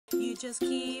You just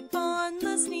keep on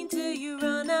listening till you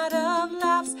run out of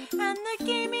laughs, and the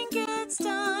gaming gets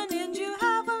done, and you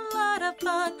have a lot of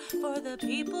fun for the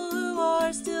people who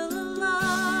are still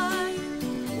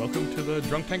alive. Welcome to the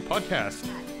Drunk Tank Podcast,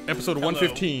 episode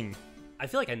 115. I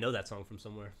feel like I know that song from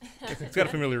somewhere. It's got a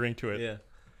familiar ring to it. Yeah.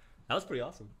 That was pretty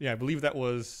awesome. Yeah, I believe that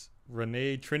was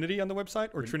Renee Trinity on the website,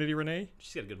 or Trinity Renee.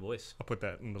 She's got a good voice. I'll put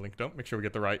that in the link. Don't make sure we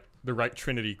get the right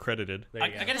Trinity credited. There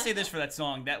you go. I gotta say this for that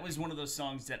song. That was one of those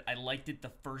songs that I liked it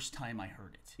the first time I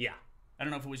heard it. Yeah. I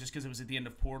don't know if it was just because it was at the end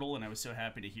of Portal and I was so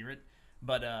happy to hear it,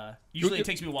 but usually it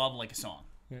takes me a while to like a song.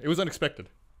 Yeah, it was unexpected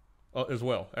as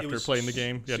well. After playing the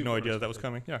game, you had no idea that was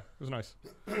coming. Yeah, it was nice.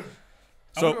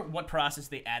 I wonder what process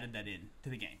they added that in to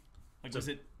the game. Like, was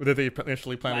it Did they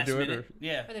initially plan to last do it? minute? Or?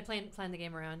 Yeah. Or they plan the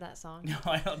game around that song? No,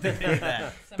 I don't think they did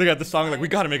that. They got the song like, we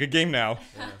got to make a game now.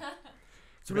 Yeah.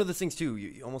 It's one of those things, too.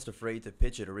 You're almost afraid to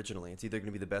pitch it originally. It's either going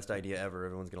to be the best idea ever.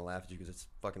 Everyone's going to laugh at you because it's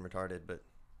fucking retarded. But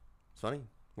it's funny.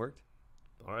 Worked.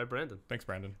 All right, Brandon. Thanks,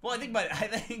 Brandon. Well, I think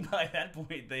by that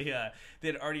point they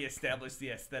had already established the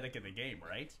aesthetic of the game,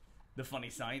 right? The funny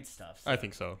science stuff. So, I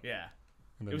think so. Yeah.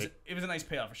 And It then was a nice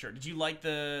payoff for sure. Did you like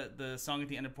the song at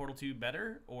the end of Portal 2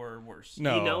 better or worse?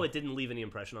 No. You know, it didn't leave any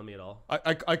impression on me at all.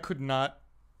 I could not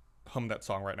hum that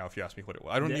song right now if you asked me what it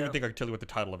was. I don't even think I could tell you what the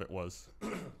title of it was.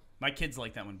 My kids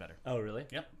like that one better. Oh, really?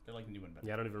 Yep, they like the new one better.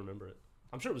 Yeah, I don't even remember it.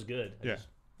 I'm sure it was good.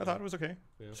 I thought it was okay.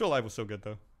 Yeah. Still Alive was so good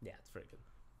though. Yeah, it's very good.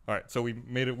 All right, so we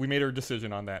made our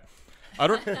decision on that. I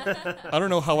don't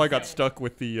know how I got stuck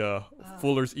with the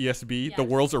Fuller's ESB, the Yes.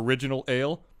 world's original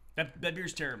ale. That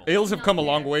beer's terrible. Ales have Not come a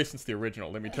long fair. way since the original.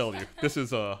 Let me tell you, this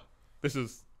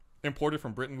is imported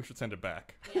from Britain. We should send it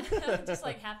back. Yeah, just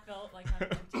like half built, like half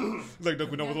empty. Like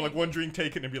with like one drink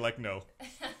taken and be like, no.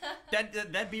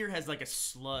 That beer has like a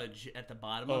sludge at the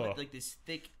bottom of Oh. it, like this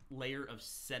thick layer of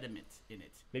sediment in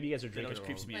it. Maybe you guys are That drinking always it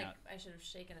creeps wrong. me Like out. I should have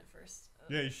shaken it first.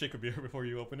 Yeah, you shake a beer before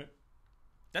you open it.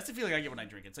 That's the feeling I get when I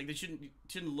drink it. It's like you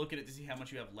shouldn't look at it to see how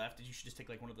much you have left. You should just take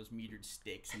like one of those metered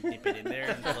sticks and dip it in there.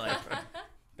 And like,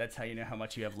 that's how you know how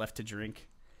much you have left to drink.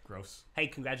 Gross. Hey,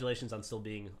 congratulations on still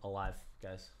being alive,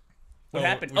 guys. What Oh,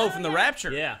 happened? we- Oh, from the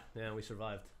rapture. Yeah, we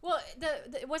survived. Well,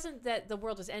 it wasn't that the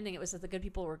world was ending; it was that the good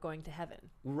people were going to heaven.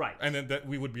 Right. And then that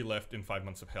we would be left in 5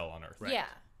 months of hell on Earth. Yeah.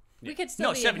 We could still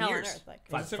No, be 7 in hell years. on Earth. Like,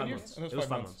 Was it 7 years? months. It was It was 5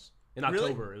 5 months. months. In Really?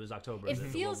 October. It was October. it and then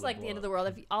the feels world like would the end of blow the up.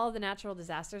 world. If all of the natural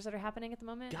disasters that are happening at the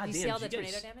moment, God you damn, see all the did you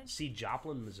tornado guys damage. see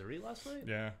Joplin, Missouri last night?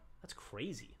 Yeah. That's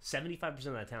crazy. 75%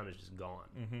 of that town is just gone,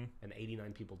 Mm-hmm. and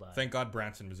 89 people died. Thank God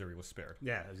Branson, Missouri was spared.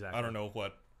 Yeah, exactly. I don't know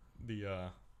what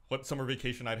what summer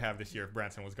vacation I'd have this year if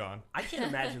Branson was gone. I can't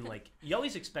imagine, like, you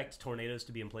always expect tornadoes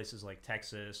to be in places like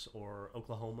Texas or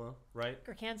Oklahoma, right?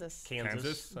 Or Kansas.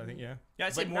 Kansas, I think, yeah. Yeah,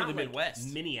 I'd say But more not the like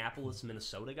Midwest. Minneapolis,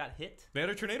 Minnesota got hit. They had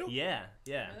a tornado? Yeah.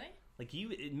 Really? Like,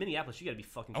 in Minneapolis, you got to be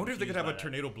fucking I wonder if they could have a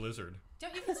confused by that. tornado blizzard.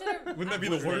 Don't you consider? Wouldn't that be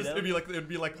the worst? Tornado? It'd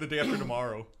be like the day after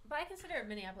tomorrow. But I consider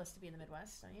Minneapolis to be in the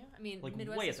Midwest, don't you? I mean, Like,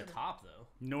 Midwest way is at the sort of- top, though.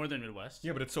 Northern Midwest.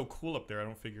 Yeah, but it's so cool up there. I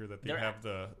don't figure that they They're- have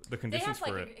the They conditions have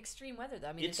for like it. extreme weather though.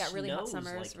 I mean, It they've got really hot snows,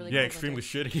 summers, like- really Yeah, cold extremely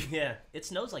winters. shitty. Yeah. It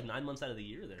snows like 9 months out of the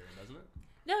year there, doesn't it?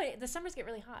 No, the summers get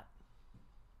really hot.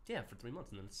 Yeah, for 3 months,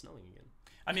 and then it's snowing again.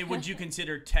 I mean, would you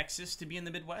consider Texas to be in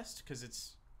the Midwest because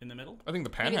it's in the middle? I think the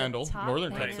Maybe the Panhandle, top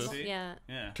northern Panhandle, Texas, Yeah.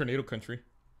 Yeah, tornado country.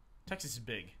 Texas is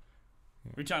big.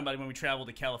 We were talking about it when we traveled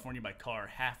to California by car.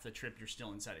 Half the trip you're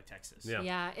still inside of Texas. Yeah.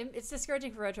 Yeah, it's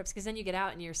discouraging for road trips because then you get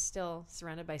out and you're still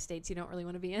surrounded by states you don't really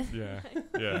want to be in. Yeah,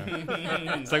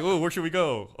 yeah. It's like, oh, where should we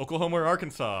go? Oklahoma or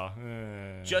Arkansas?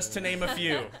 Just to name a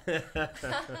few.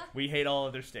 We hate all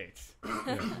other states.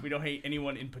 We don't hate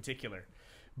anyone in particular.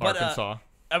 But, Arkansas.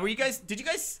 did you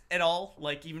guys at all,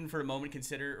 like, even for a moment,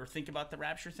 consider or think about the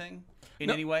rapture thing in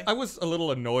No, any way? I was a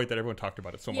little annoyed that everyone talked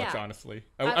about it so much. Yeah. Honestly,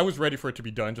 I was ready for it to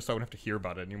be done, just so I wouldn't have to hear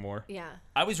about it anymore. Yeah.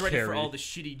 I was ready for Carrie. all the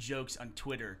shitty jokes on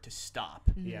Twitter to stop.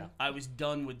 Yeah. I was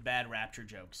done with bad rapture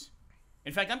jokes.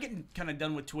 In fact, I'm getting kind of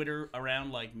done with Twitter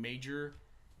around like major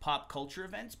pop culture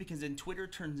events because then Twitter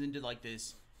turns into like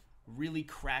this really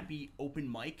crappy open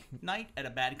mic night at a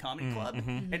bad comedy club,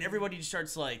 and everybody just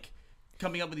starts like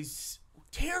coming up with these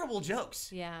terrible jokes.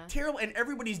 Yeah. Terrible, and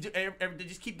they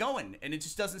just keep going, and it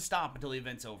just doesn't stop until the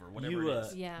event's over. Whatever it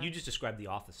is. Yeah. You just described The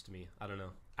Office to me. I don't know.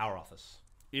 Our office.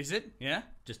 Is it? Yeah.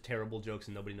 Just terrible jokes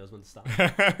and nobody knows when to stop.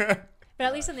 But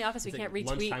at least in the office, we It's can't like retweet.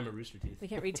 lunchtime at Rooster Teeth. We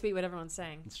can't retweet what everyone's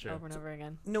saying It's true. over and over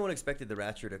again. No one expected the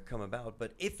rapture to come about,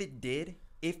 but if it did,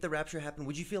 if the rapture happened,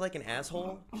 would you feel like an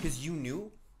asshole because you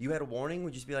knew? you had a warning,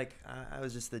 would you just be like, I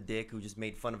was just the dick who just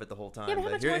made fun of it the whole time? Yeah, but how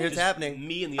much here, warning it's happening.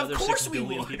 Me and the Of other course 6 we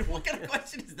billion would. people. What kind of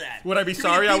question is that? Would I be Too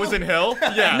sorry many I was in people-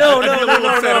 hell? Yeah. No, I'd no, be a no, little no,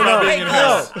 upset no, about no. being in No.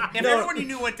 hell. If No. everyone you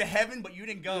knew went to heaven, but you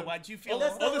didn't go, why'd you feel? Well,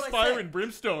 that's All not this what I fire said. and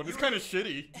brimstone. It's kind of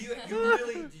shitty. Did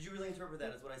you really interpret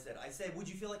that as what I said? I said, would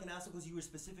you feel like an asshole because you were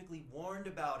specifically warned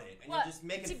about it, and Well, you're just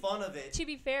making fun of it? To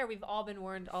be fair, we've all been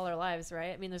warned all our lives,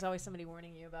 right? I mean, there's always somebody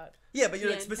warning you about. Yeah, but you're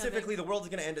the like, end coming. specifically, the world's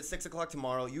gonna end at 6 o'clock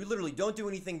tomorrow. You literally don't do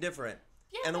anything different.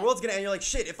 Yeah, And the but- world's gonna end. You're like,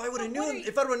 shit. If I would have But what known, are you-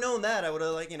 if I would have known that, I would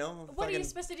have What are you fucking-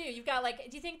 supposed to do? You've got like,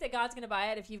 do you think that God's gonna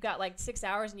buy it if you've got like 6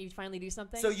 hours and you finally do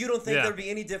something? So you don't think Yeah. there'd be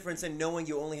any difference in knowing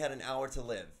you only had an hour to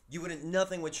live? You wouldn't.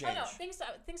 Nothing would Oh change. no,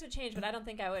 things would change, but I don't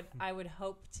think I would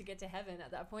hope to get to heaven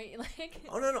at that point. Like,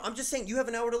 Oh no, I'm just saying you have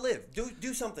an hour to live.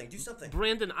 Do something. Do something.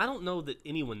 Brandon, I don't know that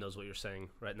anyone knows what you're saying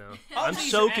right now. All I'm saying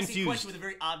is so you're asking a confused. question with a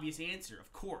very obvious answer.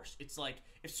 Of course, it's like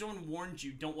if someone warned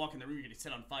you, "Don't walk in the room; you're gonna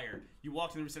set on fire." You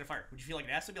walk in the room, set on fire. Would you feel like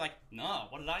an asshole? Be like, "No,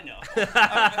 what did I know?"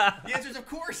 The answer is, of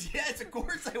course. Yes, of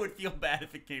course, I would feel bad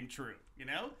if it came true. You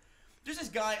know. There's this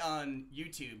guy on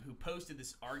YouTube who posted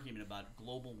this argument about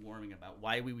global warming, about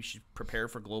why we should prepare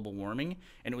for global warming,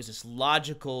 and it was this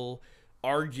logical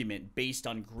argument based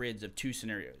on grids of 2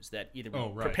 scenarios that either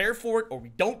we prepare for it or we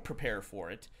don't prepare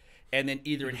for it, and then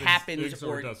either it happens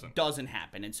or it doesn't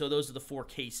happen. And so those are the 4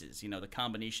 cases, the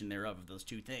combination thereof of those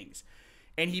 2 things.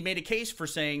 And he made a case for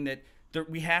saying that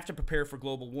we have to prepare for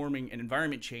global warming and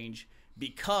environment change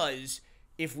because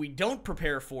if we don't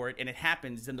prepare for it and it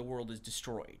happens, then the world is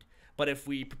destroyed. But if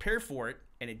we prepare for it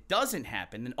and it doesn't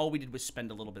happen, then all we did was spend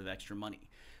a little bit of extra money.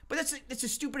 But that's the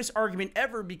stupidest argument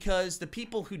ever, because the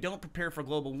people who don't prepare for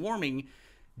global warming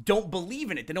don't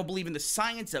believe in it. They don't believe in the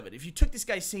science of it. If you took this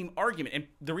guy's same argument, and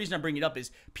the reason I bring it up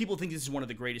is people think this is one of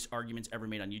the greatest arguments ever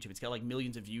made on YouTube. It's got like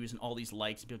millions of views and all these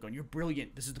likes. And people going, "You're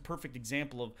brilliant. This is the perfect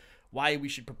example of why we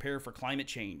should prepare for climate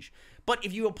change." But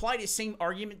if you apply the same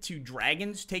argument to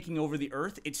dragons taking over the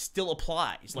earth, it still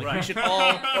applies. Like we should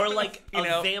all, or like a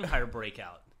vampire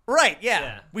breakout. Right,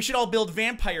 yeah. We should all build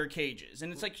vampire cages.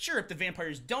 And it's like, sure, if the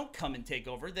vampires don't come and take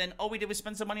over, then all we did was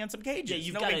spend some money on some cages.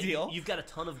 Yeah, no big deal. You've got a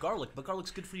ton of garlic, but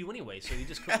garlic's good for you anyway, so you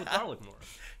just cook with garlic more.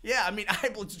 Yeah, I mean,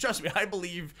 trust me, I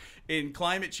believe in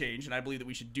climate change, and I believe that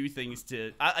we should do things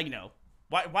to,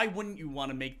 why wouldn't you want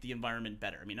to make the environment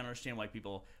better? I mean, I don't understand why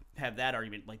people have that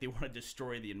argument, like they want to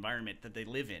destroy the environment that they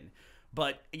live in.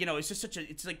 But, it's just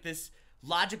it's like this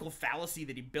logical fallacy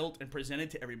that he built and presented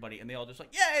to everybody, and they all just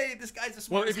like, "Yay, this guy's the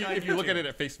Well, smartest guy." if you look at it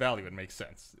at face value, it makes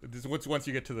sense. Once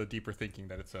you get to the deeper thinking,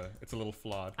 that it's a little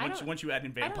flawed. Once you add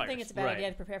in vampires, I don't think it's a bad Right.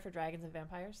 idea to prepare for dragons and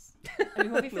vampires. I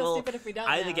mean, we'll be feel stupid if we don't.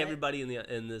 I now, think right? everybody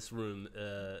in this room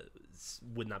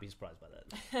would not be surprised by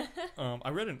that. I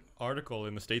read an article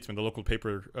in the Statesman, the local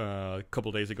paper, a couple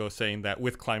of days ago, saying that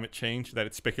with climate change, that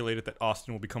it's speculated that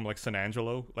Austin will become like San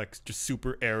Angelo, like just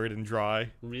super arid and dry.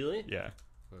 Really? Yeah.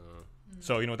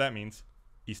 So you know what that means?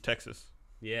 East Texas.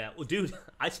 Yeah. Well, dude,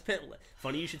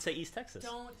 funny you should say East Texas.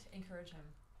 Don't encourage him.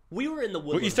 We were in the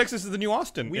Woodlands. Well, East Texas is the new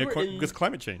Austin because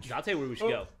climate change. I'll tell you where we should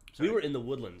go. We were in the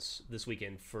Woodlands this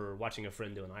weekend for watching a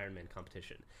friend do an Ironman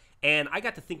competition. And I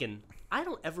got to thinking, I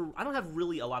don't have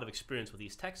really a lot of experience with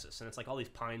East Texas. And it's like all these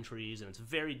pine trees, and it's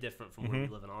very different from where we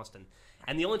live in Austin.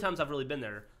 And the only times I've really been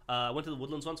there, I went to the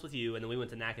Woodlands once with you, and then we went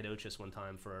to Nacogdoches one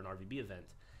time for an RVB event.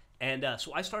 And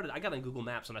so I got on Google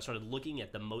Maps, and I started looking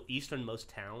at the easternmost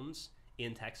towns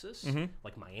in Texas,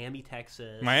 like Miami,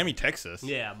 Texas. Miami, Texas.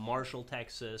 Yeah, Marshall,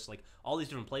 Texas, like all these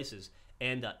different places.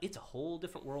 And it's a whole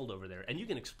different world over there. And you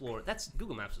can explore,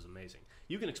 Google Maps is amazing.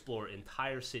 You can explore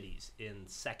entire cities in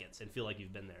seconds and feel like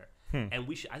you've been there. And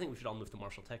I think we should all move to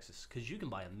Marshall, Texas, because you can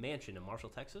buy a mansion in Marshall,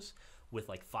 Texas with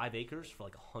like 5 acres for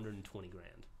like 120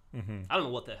 grand. I don't know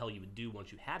what the hell you would do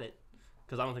once you had it,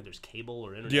 because I don't think there's cable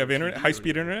or internet. Do you have internet,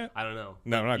 high-speed internet? I don't know.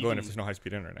 No, I'm not going if there's no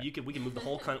high-speed internet. We can move the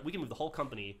whole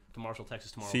company to Marshall,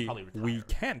 Texas tomorrow. See, We'll probably retire. we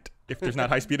can't if there's not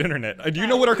high-speed internet. Do you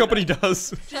know what our company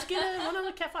does? Just get one on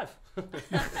the Cat 5. well,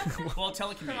 From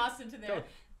telecommute. Austin to there.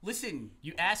 Listen,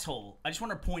 you asshole. I just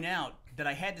want to point out that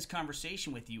I had this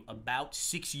conversation with you about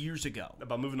 6 years ago.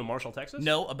 About moving to Marshall, Texas?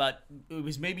 No, it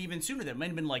was maybe even sooner. That might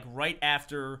have been like right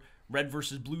after Red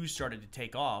versus Blue started to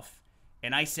take off.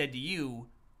 And I said to you,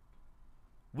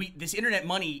 this internet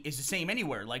money is the same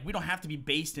anywhere. Like, we don't have to be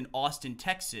based in Austin,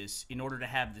 Texas in order to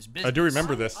have this business. I do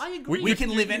remember this. I agree. We can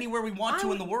live anywhere we want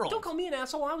to in the world. Don't call me an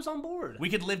asshole. I was on board. We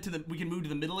could move to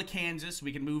the middle of Kansas.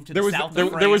 We can move to There the was south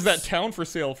of there was France. that town for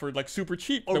sale for like super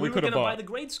cheap Or that we we were could going have to buy bought. the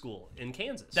grade school in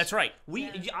Kansas. That's right.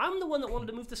 I'm the one that wanted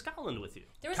to move to Scotland with you.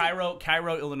 There was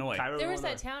Cairo, Illinois. There was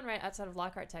that town right outside of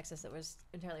Lockhart, Texas, that was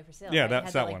entirely for sale. Yeah, right?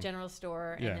 that's it had that the, one. general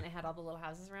store, and Yeah. then it had all the little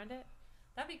houses around it.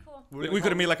 That'd be cool. We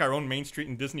could have made like our own main street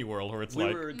in Disney World, where it's We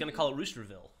like, were gonna call it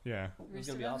Roosterville. yeah, It was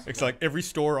gonna be awesome. it's like every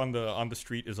store on the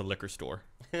street is a liquor store,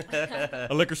 a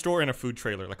liquor store and a food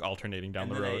trailer, like alternating down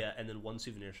And the then, road. and then one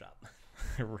souvenir shop.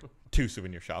 2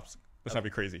 souvenir shops. Let's not be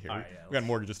crazy here. All right, We yeah, got let's-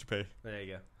 mortgages to pay. There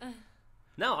you go.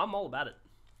 No, I'm all about it.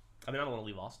 I mean, I don't want to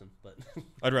leave Austin, but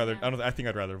I'd rather. Yeah. I think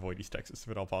I'd rather avoid East Texas if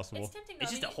at all possible. It's tempting. Though.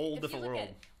 It's I just a mean, whole if you different look world.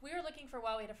 we were looking for a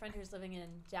while. We had a friend who was living in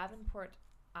Davenport,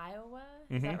 Iowa.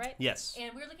 Is that right? yes.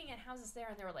 And we were looking at houses there,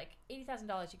 and they were like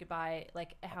 $80,000. You could buy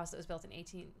like a house that was built in the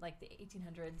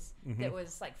 1800s. That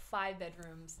was like 5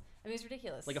 bedrooms. I mean, it was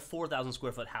ridiculous. Like a 4,000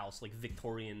 square foot house, like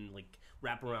Victorian, like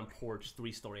wraparound porch,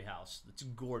 3-story house. It's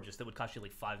gorgeous. That would cost you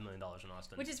like $5 million in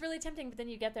Austin. which is really tempting. But then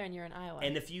you get there and you're in Iowa.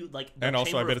 and if you like, the And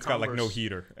also, I Chamber bet of it's got like no Commerce-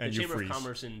 heater and the you Chamber freeze. of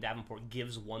Commerce in Davenport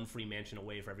gives 1 free mansion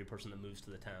away for every person that moves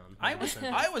to the town.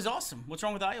 Iowa's awesome. What's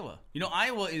wrong with Iowa? You know,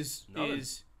 Iowa is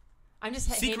I'm just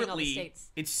hating all the secretly states.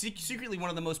 it's secretly one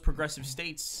of the most progressive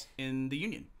states in the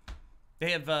union.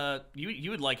 They have you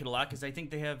would like it a lot because I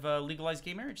think they have legalized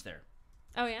gay marriage there.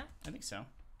 Oh yeah. I think so.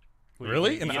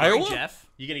 Really? In You Iowa? marry Jeff.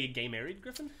 You gonna get gay married,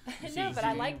 Griffin? No, but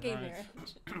I like gay right.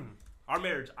 marriage. Our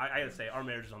marriage, I gotta say, our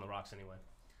marriage is on the rocks anyway.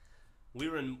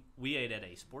 We ate at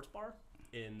a sports bar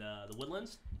in the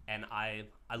Woodlands, and I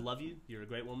love you. You're a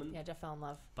great woman, Yeah, Jeff fell in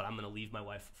love. but I'm gonna leave my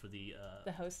wife for the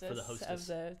hostess hostess of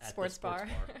the at sports bar.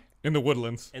 In the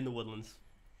Woodlands. in the Woodlands.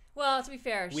 Well, to be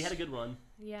fair, We had a good run.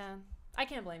 yeah. I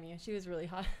can't blame you. She was really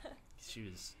hot. She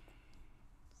was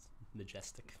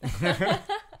majestic.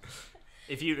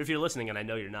 If you're listening, and I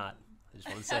know you're not, I just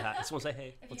want to say hi. I just want to say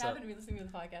hey. If What's you up? haven't been listening to the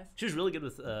podcast, She was really good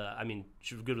with. I mean,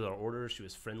 she was good with our orders. She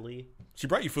was friendly. She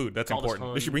brought you food. That's Called us important.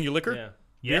 home. Did she bring you liquor? Yeah.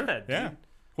 Beer? Yeah. Yeah. dude.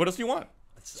 What else do you want?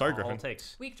 That's Sorry, all Griffin. it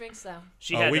takes. weak drinks though.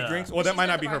 She Oh, had weak drinks? Well, that She's might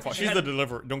not not the be her fault. bartender. She's the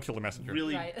deliverer. Don't kill the messenger.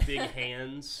 really Right. big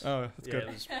hands. Oh, that's Yeah, good. it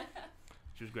was,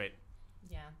 she was great.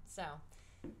 Yeah. So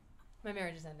my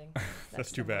marriage is ending.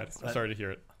 That's too the bad. last I'm sorry to hear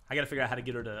it. I got to figure out how to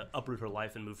get her to uproot her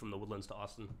life and move from the Woodlands to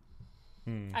Austin.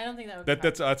 I don't think that would be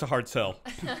That's a hard sell.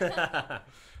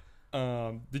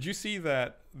 Did you see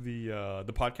that the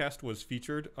podcast was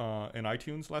featured in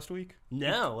iTunes last week?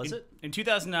 No, was it? In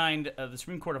 2009, the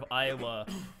Supreme Court of Iowa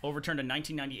overturned a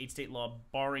 1998 state law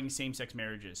barring same-sex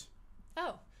marriages.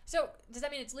 Oh, so does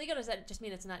that mean it's legal, or does that just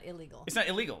mean it's not illegal? It's not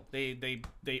illegal. They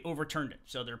overturned it,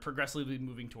 so they're progressively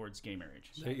moving towards gay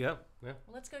marriage. Yeah, yeah. Well,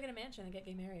 let's go get a mansion and get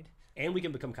gay married. And we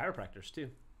can become chiropractors too.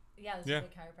 Yeah, this Yeah. is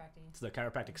good chiropractic. It's the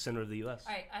chiropractic center of the U.S.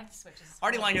 All right, I have to switch. This is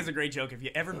Artie fun. Lang has a great joke. Have you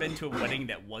ever been to a wedding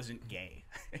that wasn't gay?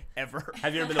 Ever?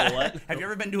 Have you ever been to what? Have you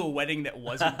ever been to a wedding that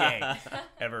wasn't gay?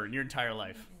 Ever in your entire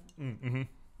life? Mm-hmm.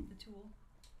 The tool.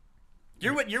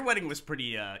 Your wedding was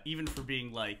pretty, even for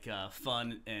being like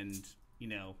fun and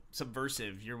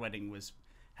subversive. Your wedding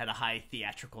had a high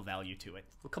theatrical value to it.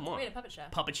 Well, come on. Wait, a puppet show.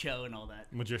 Puppet show and all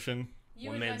that. Magician. You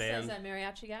one-man were dressed band. as a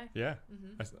mariachi guy. Yeah.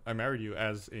 I married you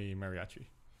as a mariachi.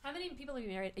 How many people have you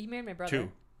married? You married my brother.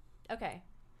 2. Okay.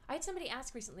 I had somebody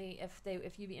ask recently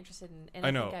if you'd be interested in. And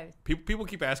I know. Think People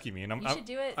keep asking me, and I'm. You should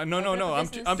do it. No. Open up a I'm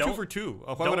business. I'm 2 Don't- for 2.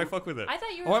 Why would I fuck with it? I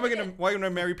thought you were. Why legit. Why would I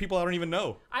marry people I don't even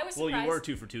know? I was Well, surprised. you were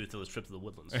 2 for 2 until this trip to the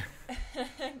Woodlands.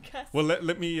 Gus. Well,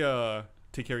 let me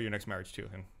take care of your next marriage too,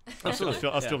 and I'll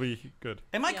still be good.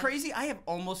 Am I Yeah. crazy? I have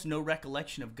almost no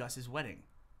recollection of Gus's wedding.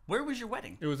 Where was your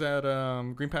wedding? It was at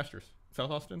Green Pastures, South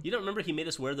Austin. You don't remember he made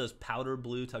us wear those powder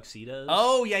blue tuxedos?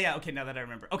 Oh yeah. Okay, now that I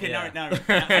remember. Okay, Yeah. now for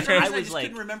some reason I was just like-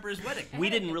 couldn't remember his wedding. We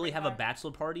had a didn't really different have a car.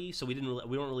 bachelor party, so we weren't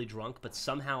really drunk. But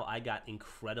somehow I got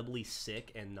incredibly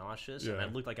sick and nauseous, and Yeah. I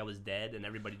looked like I was dead, and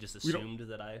everybody just We don't- assumed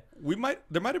that I.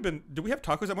 There might have been. Did we have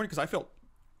tacos that morning? Because I felt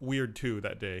weird too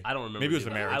that day. I don't remember. Maybe it was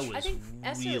the either. marriage. I was I think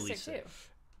Esther really was sick too.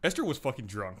 Esther was fucking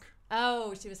drunk.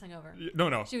 Oh, she was hungover.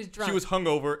 No. She was drunk. She was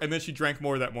hungover, and then she drank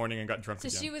more that morning and got drunk So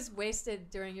again. she was wasted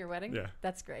during your wedding. Yeah.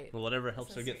 That's great. Well, whatever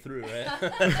helps her get through, right?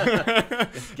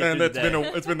 And through that's the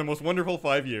day. it's been the most wonderful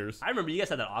 5 years. I remember you guys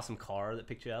had that awesome car that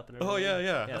picked you up and Oh, everything.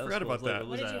 yeah. I that was forgot cool. about that. It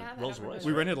was What did a you have? I Rolls don't Royce. remember.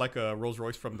 We rented like a Rolls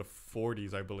Royce from the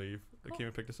 40s, I believe. That came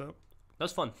and picked us up. That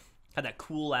was fun. Had that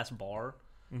cool ass bar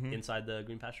inside the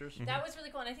Green Pastures. That was really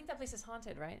cool, and I think that place is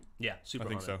haunted, right? Yeah, super. I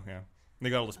think haunted. so. Yeah. They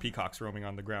got all those peacocks roaming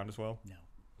on the ground as well. No,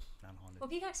 not haunted. Well,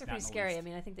 peacocks are Not pretty in the scary. least. I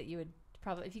mean, I think that you would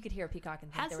probably, if you could hear a peacock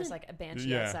and think there was Hasn't- like a banshee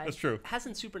Yeah, outside. that's true.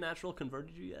 Hasn't Supernatural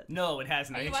converted you yet? No, it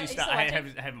hasn't. Are I you actually still stopped. I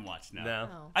watching? haven't watched. No. No.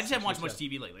 Oh. I just haven't watched much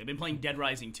TV lately. I've been playing Dead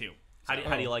Rising 2. How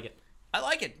do you like it? I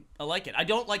like it. I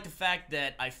don't like the fact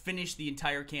that I finished the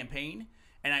entire campaign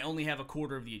and I only have a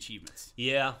quarter of the achievements.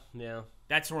 Yeah.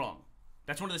 That's wrong.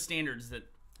 That's one of the standards that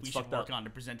we It's should fucked work up. on to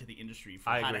present to the industry for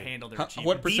I how to agree. handle their What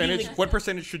achievements. percentage? the- What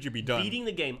percentage should you be done? Beating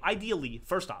the game, ideally,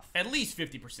 first off, At least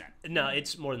 50%. no,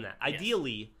 it's more than that.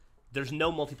 Ideally, There's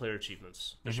no multiplayer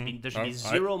achievements. There should be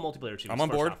zero multiplayer achievements. I'm on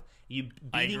board.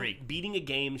 I agree. Beating a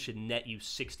game should net you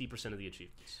 60% of the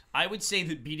achievements. I would say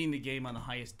that beating the game on the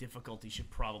highest difficulty should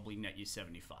probably net you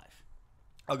 75.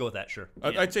 I'll go with that, sure.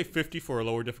 I'd say 50 for a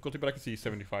lower difficulty, but I can see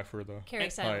 75 for the Carrie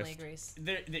silently highest.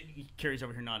 agrees. Carrie's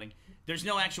over here nodding. There's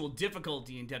no actual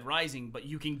difficulty in Dead Rising, but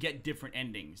you can get different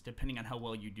endings depending on how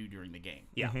well you do during the game.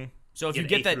 Yeah. So if you An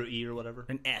get A that through E or whatever.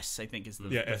 an S, I think is the,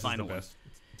 Yeah, the S is the final one. best.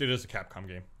 It is a Capcom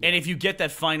game. And if you get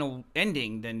that final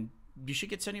ending, then you should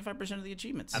get 75% of the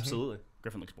achievements. Absolutely.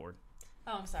 Griffin looks bored.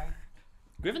 Oh, I'm sorry.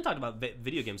 Griffin talked about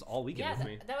video games all weekend Yeah, with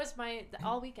me. that was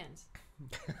all weekend.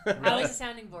 I was a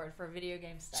sounding board for video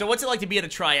game stuff. So what's it like to be at a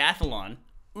triathlon?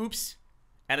 Oops.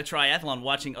 At a triathlon,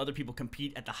 watching other people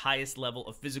compete at the highest level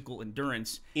of physical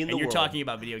endurance, In and the you're world. talking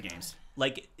about video games.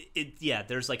 Like,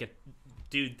 there's like a...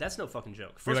 Dude, that's no fucking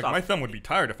joke. You're First like, off, my thumb would be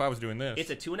tired if I was doing this. it's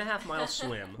a 2.5-mile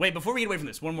swim. Wait, before we get away from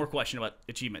this, one more question about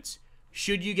achievements.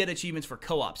 Should you get achievements for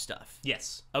co-op stuff?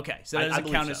 Yes. Okay, so that I doesn't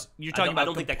believe count so. as you're I talking don't- I about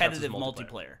don't think that counts as competitive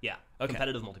multiplayer. multiplayer. Yeah. Okay.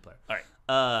 Competitive multiplayer. All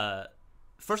right.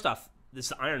 First off, this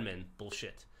is Iron Man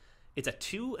bullshit. It's a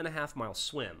 2.5-mile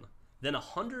swim, then a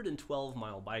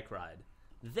 112-mile bike ride,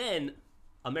 then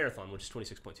a marathon, which is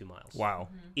 26.2 miles. Wow.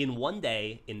 In one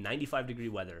day, in 95-degree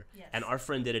weather, Yes. and our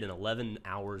friend did it in 11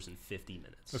 hours and 50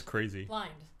 minutes. That's crazy.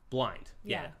 blind. Blind.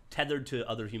 Yeah. Yeah. Tethered to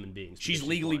other human beings. She's because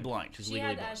legally blind. She's She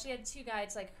legally had blind. she had two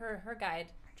guides. Like her guide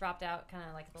dropped out kind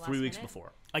of like at the last 3 weeks minute.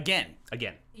 before. Again,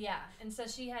 Again. Yeah, and so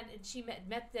she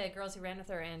met the girls who ran with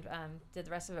her and did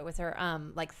the rest of it with her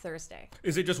like Thursday.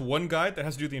 Is it just one guide that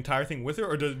has to do the entire thing with her,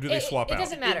 or do they swap it out?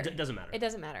 doesn't matter. It doesn't matter. It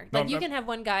doesn't matter. No, Like you I'm- can have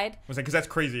one guide. I was like, because that's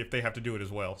crazy if they have to do it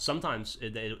as well. Sometimes, she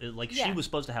Yeah. was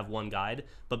supposed to have one guide,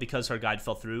 but because her guide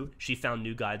fell through, she found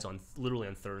new guides literally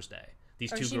on Thursday.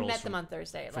 These Or two she girls met from, them on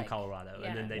Thursday. from like, Colorado, yeah.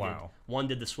 and then they Wow. did one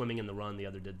did the swimming and the run, the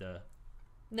other did the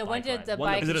No, bike one did ride. the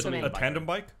One bike Is it and a swimming. tandem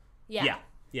bike? Yeah.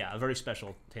 yeah, a very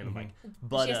special tandem bike. But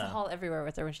But she has to haul everywhere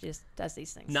with her when she just does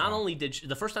these things. not only did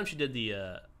the first time she did the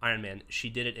Ironman,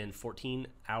 she did it in 14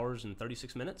 hours and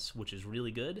 36 minutes, which is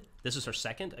really good. This is her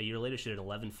second. A year later, she did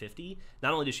 11:50.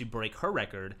 Not only did she break her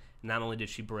record, not only did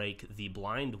she break the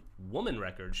blind woman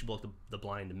record, she broke the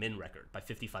blind men record by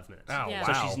 55 minutes. Oh, Yeah.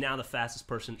 So wow. she's now the fastest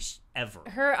person ever.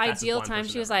 Her Fastest ideal blind time,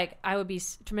 person she was ever. like, I would be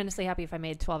tremendously happy if I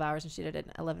made 12 hours, and she did it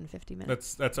in 11:50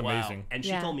 minutes. That's Wow. amazing. And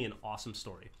she Yeah. told me an awesome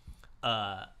story.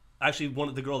 Actually,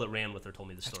 the girl that ran with her told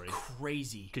me the story.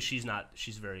 crazy. Because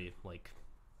she's very, like,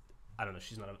 I don't know,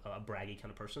 she's not a braggy kind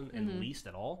of person, Mm-hmm. at least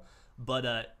at all.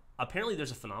 But apparently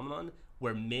there's a phenomenon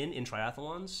where men in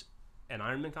triathlons and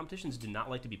Ironman competitions do not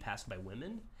like to be passed by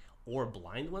women or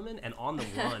blind women. And on the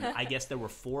run, I guess there were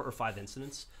 4 or 5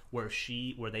 incidents where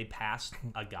they passed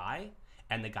a guy,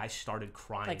 and the guy started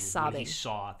crying Like when he sobbing.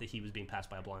 saw that he was being passed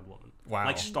by a blind woman. Wow.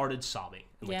 Like, started sobbing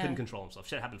and like Yeah. couldn't control himself.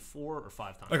 Shit happened 4 or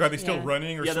 5 times. Like, are they still Yeah.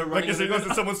 running? Or Yeah, they're swim- running Like, is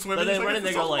and it someone swimming? they It's like, run and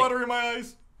 "There's they go so like- water in my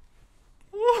eyes.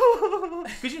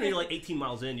 Because you're like 18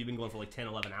 miles in, you've been going for like 10,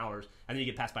 11 hours, and then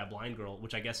you get passed by a blind girl,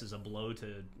 which I guess is a blow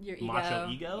to Your macho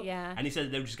ego. ego. Yeah. And he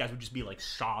said guys would just be like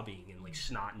sobbing and like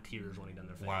snot and tears running down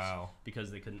their face. Wow.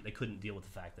 Because they couldn't deal with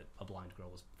the fact that a blind girl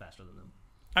was faster than them.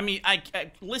 I mean, I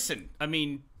listen. I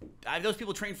mean, those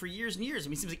people train for years and years. I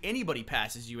mean, it seems like anybody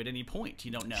passes you at any point.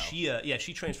 You don't know.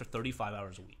 She trains for 35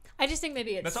 hours a week. I just think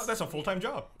maybe it's That's a full-time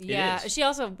job. yeah. is. She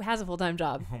also has a full time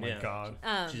job. Oh my Yeah.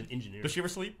 god. She's an engineer. Does she ever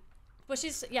sleep? Well,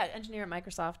 she's engineer at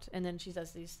Microsoft, and then she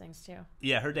does these things too.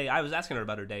 Yeah, her day. I was asking her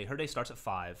about her day. Her day starts at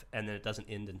 5, and then it doesn't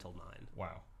end until 9.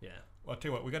 Wow. Yeah. Well, I'll tell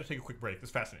you what, we got to take a quick break.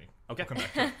 It's fascinating. Okay. We'll come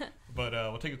back to it. But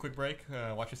we'll take a quick break,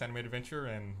 watch this animated adventure,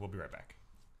 and we'll be right back.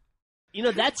 You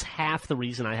know, that's half the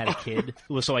reason I had a kid,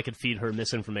 was so I could feed her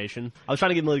misinformation. I was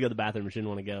trying to get Millie to go to the bathroom, and she didn't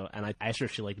want to go. And I asked her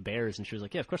if she liked bears, and she was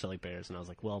like, yeah, of course I like bears. And I was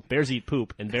like, well, bears eat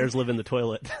poop, and bears live in the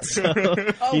toilet. So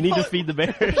you need to feed the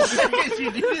bears,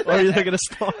 or you're going to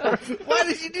starve. Why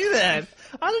did you do that?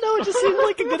 I don't know, it just seemed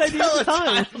like a good idea at the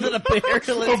time. That a bear.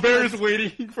 Oh, Bear's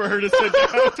waiting for her to sit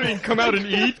down so he can come out and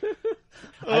eat.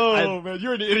 Oh, man,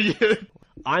 you're an idiot.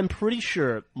 I'm pretty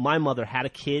sure my mother had a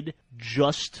kid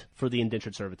just for the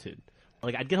indentured servitude.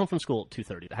 Like, I'd get home from school at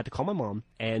 2:30. I had to call my mom,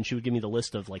 and she would give me the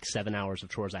list of, like, 7 hours of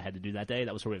chores I had to do that day.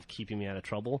 That was her way of keeping me out of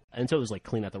trouble. And so it was, like,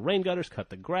 clean out the rain gutters, cut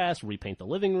the grass, repaint the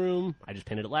living room. I just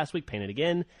painted it last week, paint it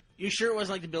again. You sure it was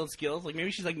like to build skills? Like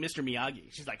maybe she's like Mr.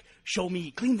 Miyagi. She's like, show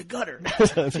me, clean the gutter.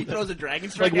 She throws a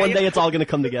dragon strike. Like, one day it's all going to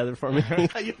come together for me.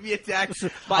 you'll be attacked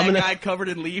by a guy covered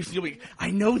in leaves. You'll be, I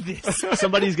know this.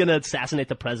 Somebody's going to assassinate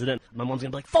the president. My mom's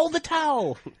going to be like, fold the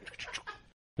towel.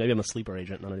 Maybe I'm a sleeper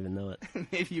agent and I don't even know it.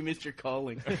 Maybe you missed your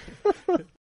calling.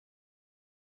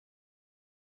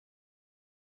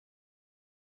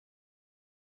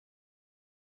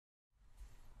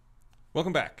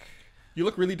 Welcome back. You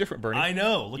look really different, Bernie. I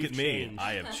know. Look You've at me. changed.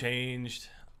 I have changed.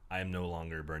 I am no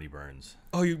longer Bernie Burns.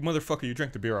 Oh, you motherfucker! You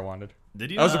drank the beer I wanted.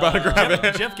 Did you? I was about to grab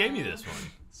it. Jeff gave me this one.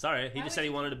 Sorry, he just said he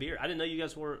wanted a beer. I didn't know you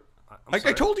guys were. I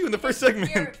told you in the first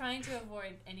segment. We're trying to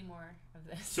avoid any more of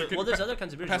this. So, well, there's other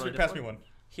kinds of beers. Pass you me wanna do. one.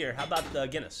 Here, how about the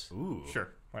Guinness? Ooh. Sure,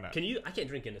 why not? Can you? I can't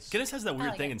drink Guinness. Guinness has that weird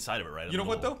like thing it. inside of it, right? You know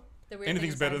what though? The weird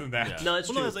Anything's thing better inside. than that. Yeah. No, it's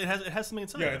well, true. No, it has something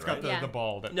inside Yeah, of it, it's got right? the, Yeah. the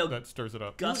ball that, No, that stirs it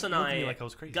up. Gus and You looked at I, me like I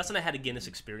was crazy. Gus and I had a Guinness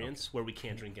experience where we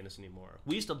can't drink Guinness anymore.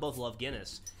 We used to both love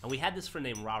Guinness, and we had this friend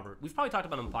named Robert. We've probably talked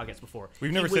about him on the podcast before.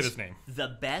 We've never He said was his name.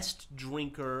 The best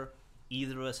drinker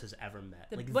either of us has ever met.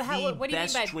 The- Like what- how- the what do you mean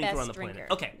best by drinker best on the drinker?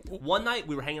 planet. Okay, one night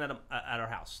we were hanging out at our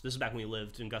house. This is back when we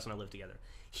lived, and Gus and I lived together.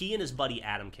 He and his buddy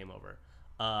Adam came over,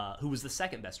 who was the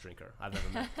second best drinker I've ever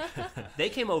met. They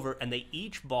came over and they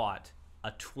each bought a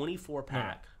 24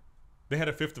 pack. They had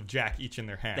a fifth of Jack each in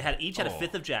their hand. They each had a Oh.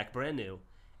 fifth of Jack, brand new,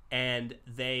 and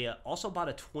they also bought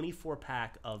a 24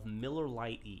 pack of Miller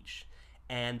Lite each.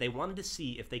 And they wanted to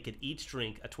see if they could each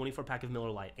drink a 24 pack of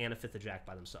Miller Lite and a fifth of Jack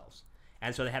by themselves.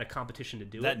 And so they had a competition to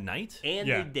do That it. night? And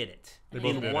Yeah. they did it They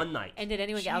both in did one it. night. And did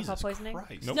anyone get alcohol Jesus poisoning?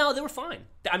 Christ. Nope. No, they were fine.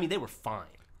 I mean, they were fine.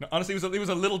 No, honestly, it was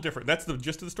a little different. That's the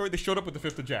gist of the story. They showed up with the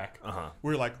fifth of Jack. Uh-huh.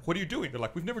 We were like, "What are you doing?" They're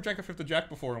like, "We've never drank a fifth of Jack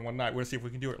before in one night. We're gonna see if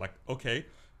we can do it." Like, okay.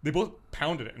 They both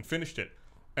pounded it and finished it,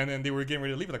 and then they were getting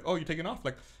ready to leave. Like, "Oh, you taking off?"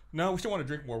 Like, "No, we still want to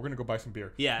drink more. We're gonna go buy some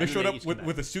beer." Yeah, They and then showed they up each come back.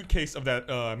 with a suitcase of that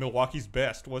Milwaukee's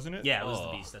Best, wasn't it? Yeah, it was Oh.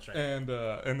 the beast. That's right.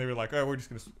 And they were like, "Oh, we're just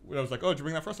gonna." I was like, "Oh, did you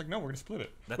bring that for us?" Like, "No, we're gonna split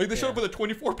it." That- Like they showed yeah. up with a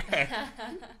 24 pack.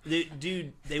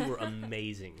 Dude, they were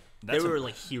amazing. That's they were a-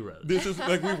 like heroes. This is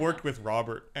like we worked with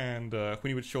Robert, and when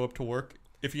he would show up to work,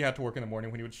 if he had to work in the morning,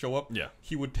 when he would show up, Yeah.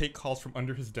 he would take calls from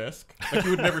under his desk. Like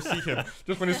you would never see him.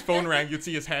 Just when his phone rang, you'd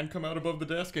see his hand come out above the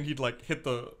desk, and he'd like hit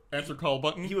the answer call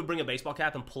button. He would bring a baseball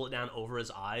cap and pull it down over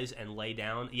his eyes and lay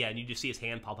down. Yeah, and you just see his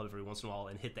hand pop up every once in a while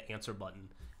and hit the answer button.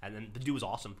 And then the dude was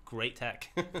awesome. Great tech.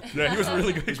 Yeah, he was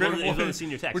really good. He's Great one of the employee.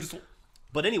 senior techs. We're just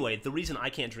But anyway, the reason I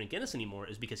can't drink Guinness anymore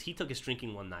is because he took us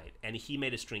drinking one night and he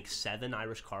made us drink 7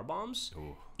 Irish car bombs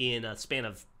Ooh. in a span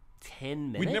of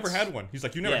 10 minutes. we'd never had one. He's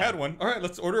like, "You never Yeah. had one. All right,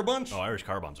 let's order a bunch." Oh, Irish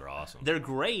car bombs are awesome. They're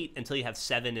great until you have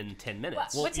 7 in 10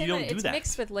 minutes. Well, What's you in don't it? do It's that.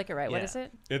 mixed with liquor, right? What Yeah. is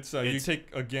it? It's you It's-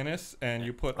 take a Guinness and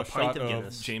you put a, pint shot of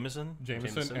Guinness. Jameson?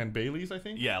 Jameson and Bailey's, I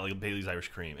think. Yeah, like Bailey's Irish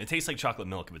cream. It tastes like chocolate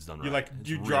milk if it's done right. You like It's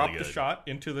you really drop the good. shot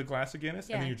into the glass of Guinness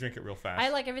and then Yeah. you drink it real fast. I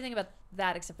like everything about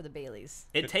that except for the Baileys.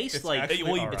 It tastes it's like actually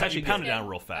Well, you, alright. it's actually You pound it good. down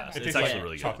real fast. It It's tastes actually like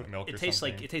really chocolate good. milk. it or tastes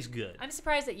something. like it tastes good. I'm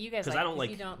surprised that you guys Because like I don't if like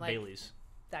you don't like Bailey's.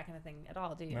 that kind of thing at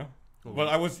all, do you? No. Well,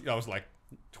 I was like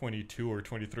 22 or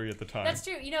 23 at the time. That's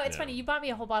true. You know, it's Yeah. funny. You bought me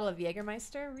a whole bottle of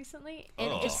Jägermeister recently, and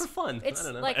Oh. Just for fun. It's I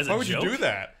don't know. like As a Why would joke? you do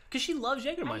that? Because she loves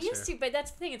I Jägermeister. used to, but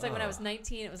that's the thing. It's like when I was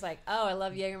 19, it was like, oh, I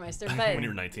love Jägermeister. But When you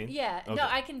were 19? yeah, Okay. no,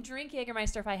 I can drink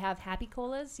Jägermeister if I have Happy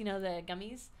Colas. You know, the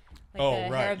gummies, like Oh, the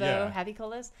right, Haribo yeah. Happy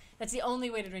Colas. That's the only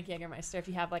way to drink Jägermeister if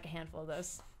you have like a handful of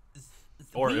those.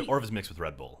 Or if it's mixed with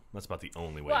Red Bull. That's about the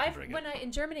only way Well, you can drink it.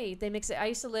 in Germany they mix it. I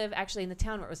used to live actually in the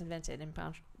town where it was invented in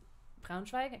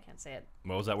Braunschweig. I can't say it.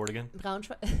 What was that word again?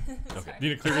 Braunschweig. Sorry. You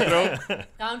need to clear your throat.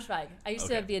 Braunschweig. I used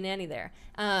Okay. to be a nanny there,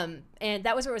 and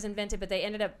that was where it was invented. But they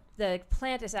ended up the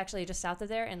plant is actually just south of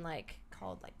there, and like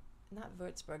called like not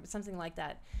Würzburg, but something like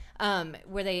that,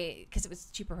 where they because it was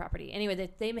cheaper property. Anyway,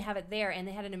 they have it there, and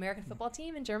they had an American football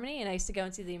team in Germany, and I used to go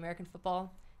and see the American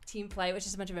football team play, which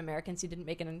is a bunch of Americans who didn't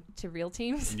make it into real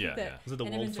teams. Yeah, yeah. Was it the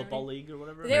And World in Football Germany. League or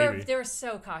whatever? Maybe. They were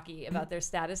so cocky about their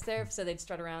status there, so they'd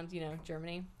strut around,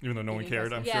 Germany. Even though no one beating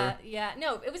cared, us. I'm yeah, sure. Yeah,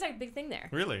 no, it was like a big thing there.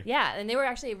 Really? Yeah, and they were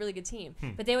actually a really good team.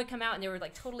 But they would come out and they were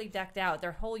like totally decked out.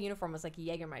 Their whole uniform was like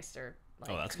Jägermeister like,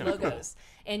 Oh, that's kinda cool. logos.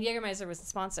 And Jägermeister was the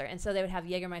sponsor. And so they would have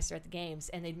Jägermeister at the games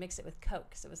and they'd mix it with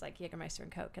Coke. So it was like Jägermeister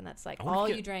and Coke. And that's like I wanna all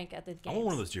get- you drank at the games. I want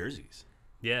one of those jerseys.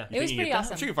 Yeah. It was you pretty get that?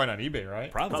 awesome. I'm sure you can find it on eBay,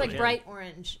 right? Probably. It's like yeah. bright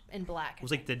orange and black. It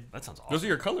was like the. That sounds awesome. Those are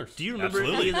your colors. Do you remember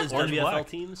Absolutely. any of those Orange and WFL black.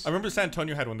 teams? I remember San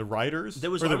Antonio had one. The Riders There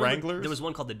was or the I remember Wranglers. There was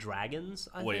one called the Dragons.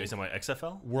 I Wait, are you think. talking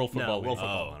about XFL? World No, Football World League.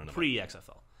 Football. Oh, I don't know. Pre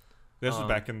XFL. This was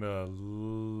back in the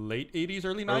late 80s,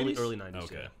 early 90s. Early 90s.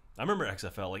 Okay. Yeah. I remember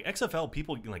XFL. Like XFL,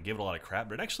 people like give it a lot of crap,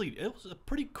 but it was a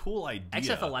pretty cool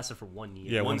idea. XFL lasted for 1 year.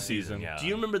 Yeah, one one season. season. Yeah. Do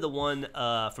you remember the one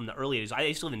from the early 80s? I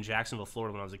used to live in Jacksonville,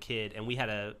 Florida when I was a kid, and we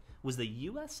had was the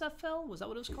USFL? Was that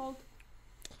what it was called?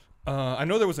 I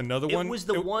know there was another It one. was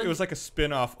the one- It was like a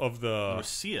spin-off of There the. was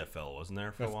CFL, wasn't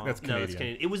there, for a while? That's No, Canadian. that's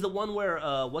Canadian. It was the one where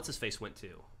what's his face went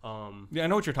to. Yeah, I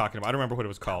know what you're talking about. I don't remember what it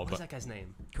was called. What is But that guy's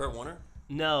name? Kurt Warner?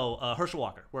 No, Herschel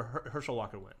Walker. Where Herschel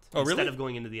Walker went. Oh, really? Instead of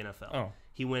going into the NFL. Oh.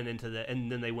 He went into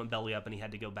and then they went belly up, and he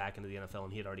had to go back into the NFL,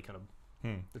 and he had already kind of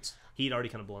He'd already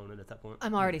kind of blown it at that point.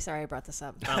 I'm already sorry I brought this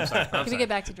up. I'm sorry. Can we get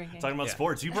back to drinking? Talking about Yeah.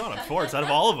 sports, you brought up sports. Out of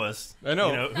all of us, I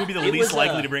know. You know who'd be the It least was,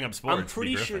 likely to bring up sports? I'm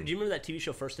pretty It'd be sure. Griffin. Do you remember that TV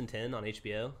show First and 10 on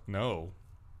HBO? No.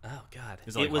 Oh God,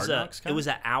 Is it like was Hard Knocks it kinda? was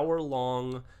an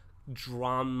hour-long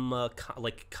drama,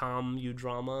 like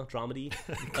dramedy.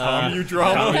 Communist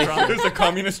drama. There's a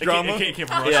communist drama. It came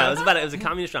from Russia. Yeah, it was a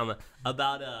communist drama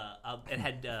about it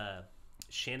had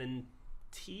Shannon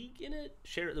Teague in it.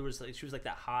 She was like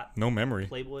that hot No memory.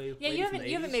 Playboy. Yeah, lady you from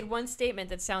the haven't 80s. made one statement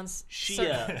that sounds. She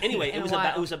certain anyway, in it a was while.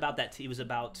 about that. It was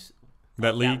about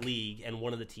That league. that league and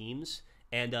one of the teams,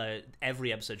 and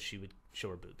every episode she would show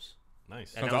her boobs.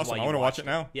 Nice. And Sounds that was awesome. why I you want to watch watched it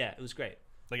now. Yeah, it was great.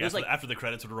 Like it was after the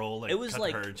credits would roll, like it was cut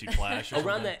like to her and she'd flash. Or around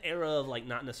something. that era of like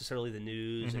not necessarily the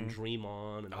news and Dream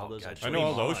On and all those. gotcha. Like, I know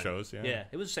all Dream those On. shows. Yeah. yeah,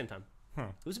 it was the same time. Huh.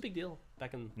 It was a big deal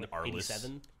back in like, Arliss.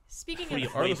 '87. Speaking Pretty-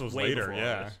 of Arliss was way later. before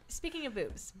Yeah. Arliss. speaking of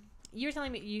boobs, you were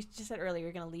telling me you just said earlier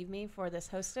you're going to leave me for this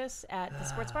hostess at the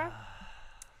sports bar.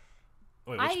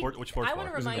 Wait, I- which sports I bar?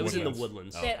 wanna was in remind It was in the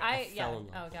Woodlands. Woodlands. Oh. That I fell in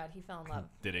love. oh god, he fell in love.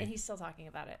 Did he? And he's still talking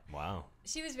about it. Wow.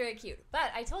 She was very cute,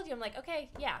 but I told you I'm like, okay,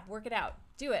 yeah, work it out,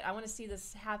 do it. I want to see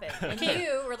this happen. And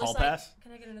you were Hall just like, pass?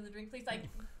 can I get another drink, please? Like,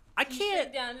 I you can't.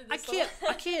 sit down to I this can't. little-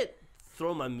 I can't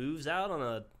throw my moves out on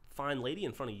a fine lady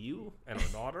in front of you and her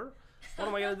daughter. What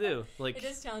am I gonna do? Like, It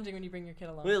is challenging when you bring your kid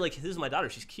along. really, like this is my daughter.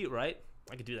 She's cute, right?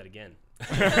 I could do that again.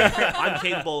 I'm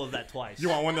capable of that twice. You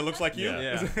want one that looks like you?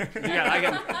 Yeah.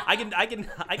 Yeah,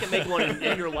 I can make one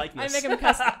in your I likeness. make him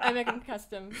custom. I make him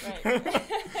custom. Right.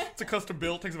 It's a custom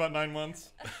build. Takes about 9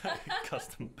 months.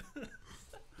 Custom.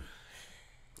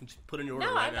 Just put in your order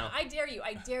No, right now. I dare you.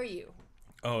 I dare you.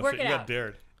 Oh Work shit! it You got out.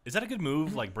 dared. Is that a good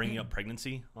move? Like bringing up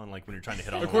pregnancy on like when you're trying to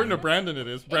hit on. According to a woman? Brandon, it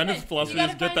is. Brandon's is. You philosophy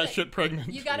gotta is get find that it. shit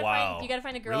pregnant. You gotta Wow. find. You gotta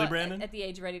find a girl Really, at, Brandon? at the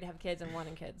age ready to have kids and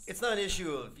wanting kids. It's not an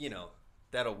issue of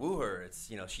that'll woo her. It's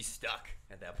she's stuck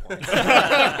at that point.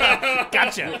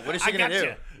 Gotcha. What is she gonna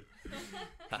do?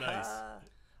 Nice.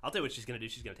 I'll tell you what she's gonna do.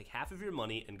 She's gonna take half of your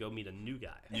money and go meet a new guy.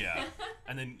 Yeah,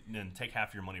 and then take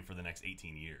half your money for the next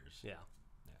 18 years. Yeah.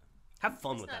 Have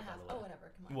fun It's with not that, by half. the way. Oh,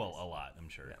 whatever. Come on. Well, a lot, I'm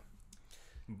sure.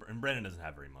 Yeah. And Brandon doesn't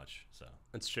have very much, so.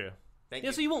 That's true. Thank Yeah,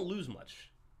 you. so you won't lose much.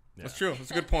 That's true.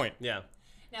 That's a good point. Yeah.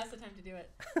 Now's the time to do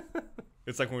it.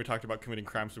 It's like when we talked about committing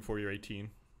crimes before you're 18.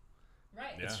 Right.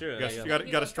 Yeah. It's true. You Yeah, got, yeah. you got,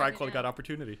 People got to are strike while pregnant you got now.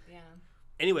 opportunity. Yeah.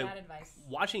 Anyway, Bad advice.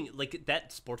 watching like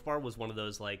that sports bar was one of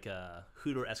those like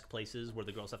Hooter-esque places where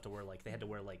the girls have to wear like they had to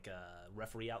wear like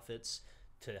referee outfits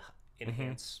to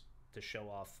enhance to show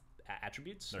off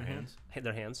attributes. Their hands.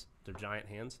 Their hands, their giant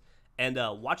hands. And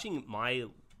watching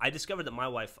I discovered that my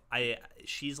wife,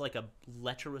 she's like a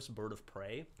lecherous bird of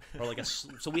prey, or like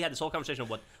so we had this whole conversation of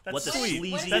what the sweet.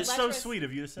 What is sleaziest That's so lecherous? sweet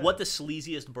of you to say. what the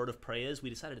sleaziest bird of prey is. We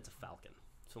decided it's a falcon.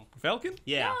 So Falcon?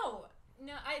 yeah.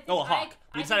 No, I think Oh, a hawk.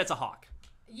 I We decided it's a hawk.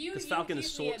 You 'Cause falcon is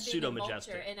accused me of being a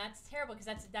pseudo-majestic. vulture, and that's terrible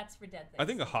because that's for dead things. I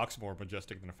think a hawk's more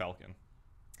majestic than a falcon.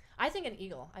 I think an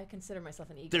eagle. I consider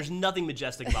myself an eagle. There's nothing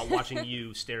majestic about watching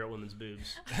you stare at women's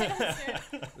boobs.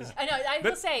 I know. I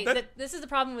will say that this is the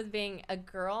problem with being a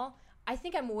girl. I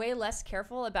think I'm way less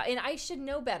careful about, and I should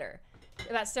know better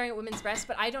about staring at women's breasts,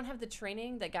 but I don't have the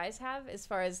training that guys have as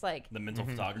far as like. The mental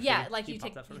photography. Yeah, like Can you you pop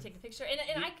take that for you me? take the picture, and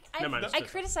Never mind, I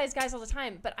it's criticize guys all the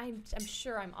time, but I'm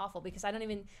sure I'm awful because I don't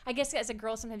even. I guess as a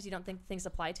girl, sometimes you don't think things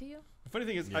apply to you. The funny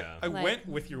thing is, Yeah. I Like- went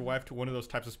with your wife to one of those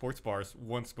types of sports bars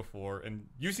once before, and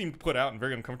you seemed put out and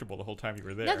very uncomfortable the whole time you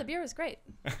were there. No, the beer was great.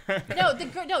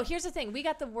 No, here's the thing. We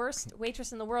got the worst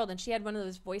waitress in the world, and she had one of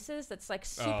those voices that's like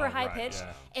super high right, pitched.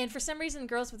 yeah. And for some reason,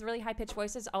 girls with really high pitched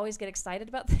voices always get excited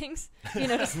about things. You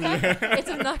notice that? It's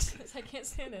obnoxious. I can't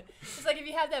stand it. It's like if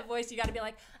you have that voice, you got to be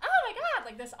like, oh my god,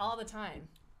 like this all the time.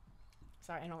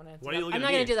 Sorry, I don't want to. Why are you looking I'm at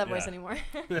not going me? to do that voice Yeah.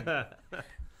 anymore.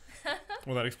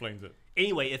 Well, that explains it.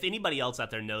 Anyway, if anybody else out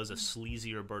there knows a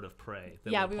sleazier bird of prey,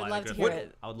 that Yeah, would we would apply love to Griffin, hear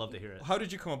it. I would love to hear it. How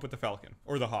did you come up with the falcon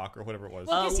or the hawk or whatever it was?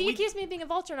 Well, because he we- accused me of being a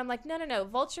vulture, and I'm like, no.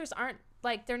 Vultures aren't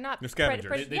like they're not. They're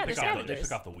scavengers. They yeah, they're pick off the, they scavengers.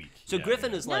 pick off the weak. So Yeah,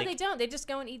 Griffin yeah. is No, like they don't. They just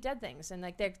go and eat dead things, and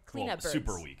like they're cleanup birds.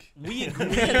 Super weak. we agree.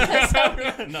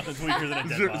 Nothing's weaker than a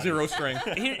dead Zero, body. zero strength.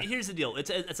 Here's the deal.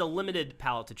 It's a limited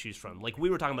palette to choose from. Like we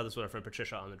were talking about this with our friend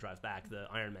Patricia on the drive back, the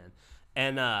Iron Man,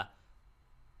 and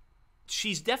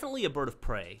she's definitely a bird of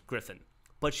prey, Griffin,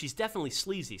 but she's definitely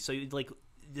sleazy. So like,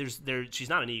 she's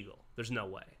not an eagle. There's no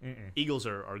way. Eagles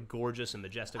are gorgeous and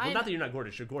majestic. Well, not that you're not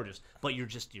gorgeous. You're gorgeous, but you're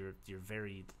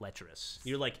very lecherous.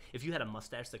 You're like if you had a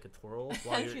mustache that could twirl.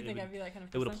 While Do you're, you think I'd be that kind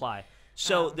of it would person? apply.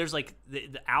 So Oh. there's like the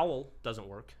owl doesn't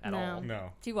work at No. all.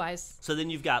 No. Too wise. So then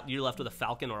you're left with a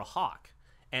falcon or a hawk.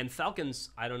 And falcons,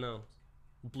 I don't know.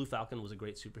 Blue Falcon was a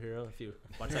great superhero if you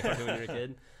watched that cartoon when you were a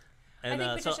kid. I And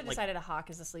think so, Patricia like, decided a hawk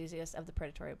is the sleaziest of the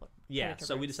predatory. yeah, predator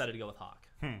so we birds. decided to go with hawk.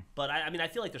 But I mean, I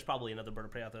feel like there's probably another bird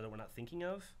of prey out there that we're not thinking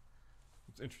of.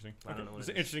 It's interesting. I don't know what It's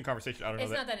it an is. interesting conversation. I don't know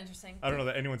It's that. not that interesting. I don't know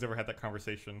that anyone's ever had that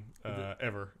conversation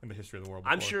ever in the history of the world.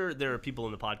 I'm before. sure there are people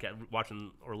in the podcast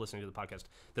watching or listening to the podcast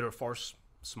that are far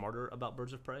smarter about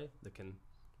birds of prey that can,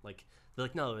 like, they're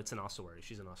like, no, it's an ossuary.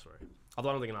 She's an ossuary. Although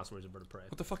I don't think an ossuary is a bird of prey.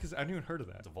 What the fuck is? I haven't even heard of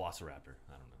that. It's a velociraptor.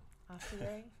 I don't know.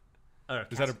 Ossuary.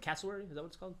 Is that a- cassowary? Is that what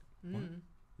it's called?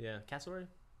 Yeah, cassowary.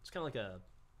 It's kind of like a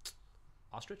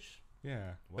ostrich.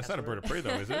 Yeah, that's not a bird of prey though,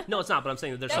 is it? No, it's not. But I'm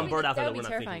saying that there's some bird out there that would we're be not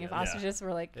terrifying thinking if of. ostriches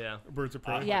were like. Yeah. Birds of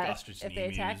prey. Yeah, Like if- ostrich if and they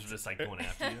emus attacked. just like going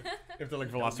after you. If they're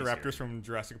like That would be scary. velociraptors from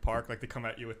Jurassic Park, like they come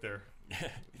at you with their.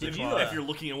 Did If you? if you're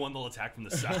looking at one, they'll attack from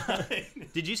the side.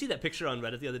 Did you see that picture on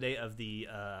Reddit the other day of the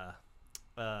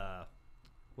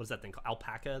what is that thing called?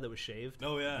 Alpaca that was shaved?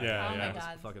 Oh yeah. Yeah. Oh my It was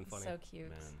god, fucking funny. so cute.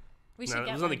 Man. We No, should get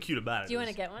there's one. nothing cute about it. Do you It wanna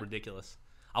was get one? Ridiculous.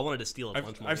 I wanted to steal it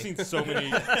lunch money. I've seen so many.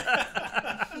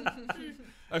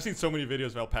 I've seen so many videos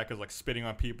of alpacas like spitting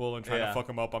on people and trying Yeah. to fuck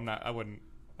them up. I wouldn't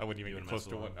even You get wouldn't close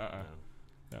mess to with one.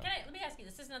 them. Let me ask you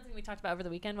this. This is nothing we talked about over the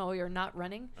weekend while we were not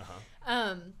running.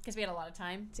 Because we had a lot of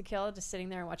time to kill just sitting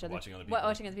there and watching Watching other people.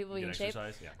 watching other people be Get in shape.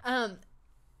 exercise. Yeah.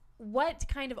 What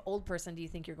kind of old person do you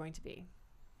think you're going to be?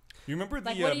 You remember the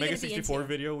Like, what are you Mega gonna be 64 into?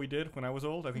 video we did when I was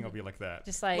old? I think I'll be like that.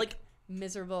 Just like, Like-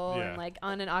 miserable Yeah. and like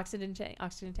on an oxygen tank.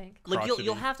 Like you'll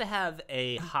crotchety. have to have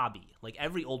a hobby. Like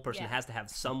every old person Yeah. has to have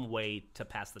some way to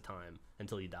pass the time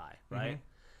until you die, right? Mm-hmm.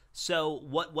 So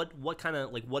what kind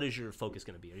of like what is your focus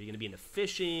going to be? Are you going to be into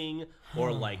fishing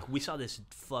or like we saw this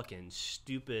fucking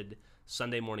stupid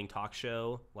Sunday morning talk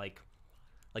show like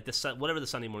the whatever the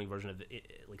Sunday morning version of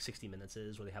it, like 60 Minutes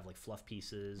is, where they have like fluff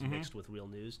pieces mixed with real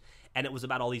news, and it was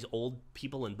about all these old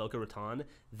people in Boca Raton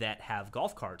that have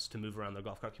golf carts to move around their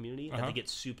golf cart community, and they get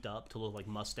souped up to look like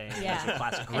Mustangs Yeah. and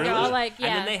classic And they're cars. all like, And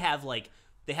then yeah.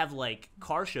 they have like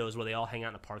car shows where they all hang out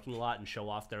in a parking lot and show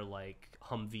off their like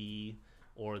Humvee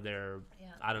or their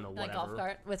I don't know Like whatever. golf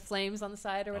cart with flames on the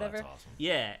side or Oh, whatever. that's awesome.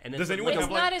 Yeah, and then Does anyone It's have,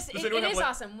 not like- as does it anyone have, is like-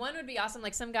 awesome. One would be awesome.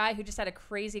 Like some guy who just had a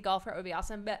crazy golf cart would be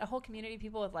awesome. But a whole community of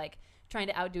people with like trying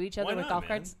to outdo each other Why with not, golf man?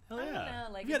 carts. Hell I yeah. don't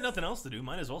know, like if you got it's- nothing else to do,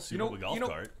 might as well suit up a golf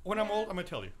cart. When I'm old, I'm gonna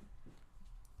tell you.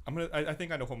 I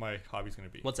think I know what my hobby's gonna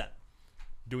be. what's that?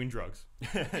 Doing drugs.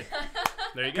 There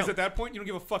you go. Because at that point, you don't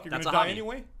give a fuck. You're That's gonna a die hobby.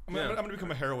 anyway. I'm Yeah. gonna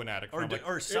become a heroin addict. Or I'm do- like,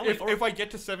 or selling- if I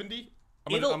get to 70,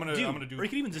 I'm gonna do. Or you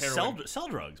can even just heroin. sell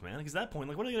drugs, man. Because at that point,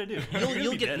 like, what are you gonna do?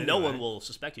 You'll be get dead no anyway. one will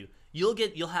suspect you.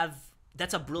 You'll have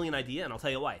that's a brilliant idea, and I'll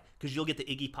tell you why. Because you'll get the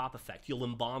Iggy Pop effect. You'll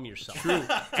embalm yourself. True.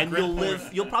 And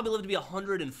you'll probably live to be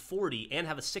 140 and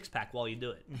have a six pack while you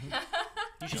do it.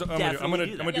 You should So definitely do I'm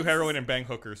that. gonna do heroin and bang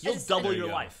hookers. You'll double There you your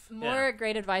go. life. More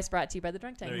great advice brought to you by the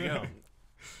Drunk Tank. There you go.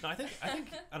 No, I think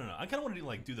I don't know. I kind of want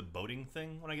to do the boating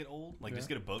thing when I get old. Like just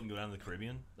get a boat and go down to the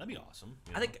Caribbean. That'd be awesome.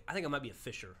 you I know? think I might be a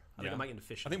fisher. I think I might get into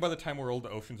fishing. I think by the time we're old, the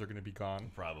oceans are gonna be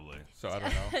gone. probably. So I don't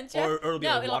know. Jeff, Or it'll be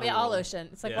no, like it'll be all Waterworld. ocean.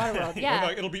 It's like Yeah. Waterworld. Or Yeah.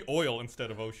 no, it'll be oil instead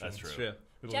of ocean. That's true. True.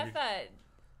 It'll Jeff,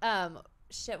 be-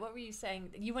 shit, what were you saying?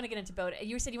 You want to get into boat?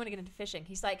 You said you want to get into fishing.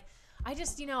 He's like, I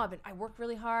just, I work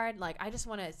really hard. Like, I just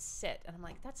want to sit. And I'm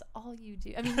like, that's all you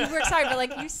do. I mean, you work hard, but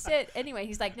like, you sit anyway.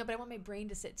 He's like, no, but I want my brain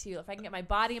to sit too. If I can get my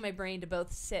body and my brain to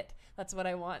both sit, that's what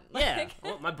I want. Yeah. Like, I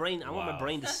want my brain. I want my Wow.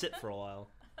 brain to sit for a while.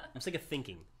 I'm sick of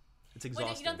thinking. It's well,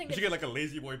 exhausting. you don't think You should that, get like a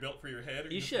lazy boy belt for your head. Or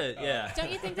You just- should. Yeah.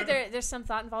 don't you think that there's some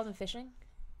thought involved in fishing?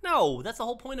 No, that's the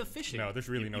whole point of fishing. No, there's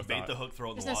really no you bait thought. the hook, throw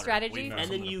it in There's the no water. strategy? wait for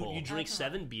And then someone to you pull. drink come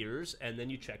 7 beers and then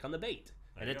you check on the bait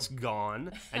and you it's go.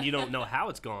 gone and you don't know how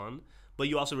it's gone, but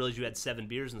you also realize you had 7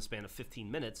 beers in the span of 15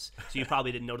 minutes, so you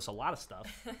probably didn't notice a lot of stuff,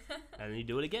 and then you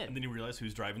do it And again. then you realize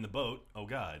who's driving the boat. Oh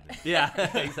God. Yeah,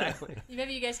 exactly.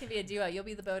 Maybe you guys can be a duo. You'll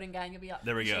be the boating guy and you'll be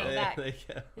There we fishing go. in the back. There you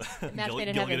go. Match Gilligan made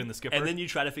in heaven. and the skipper. And then you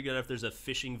try to figure out if there's a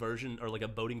fishing version or like a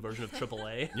boating version of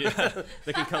AAA yeah.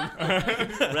 that can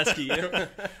come rescue you.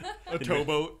 A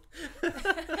towboat.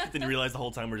 Then you realize the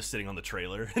whole time we're just sitting on the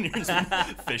trailer and you're just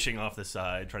fishing off the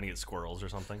side trying to get squirrels or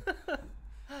something.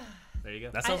 There you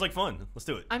go. That sounds like fun. Let's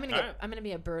do it. I'm gonna All get. right. I'm gonna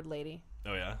be a bird lady.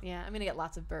 Oh yeah. Yeah, I'm gonna get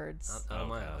lots of birds. Out of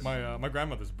my Okay. house. My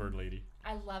grandmother's a bird lady.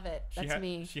 I love it. That's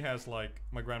me. She has like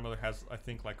my grandmother has I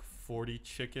think like 40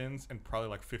 chickens and probably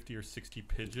like 50 or 60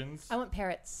 pigeons. I want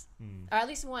parrots, or at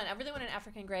least one. I really want an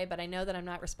African gray, but I know that I'm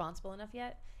not responsible enough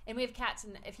yet. And we have cats,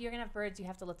 and if you're gonna have birds, you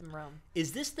have to let them roam.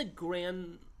 Is this the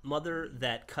grandmother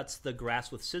that cuts the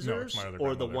grass with scissors, my other or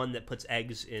the grandmother. one that puts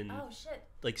eggs in, Oh shit!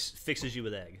 like fixes you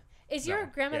with egg? Is your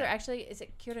No, grandmother yeah. actually? Is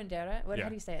it curandera? How Yeah.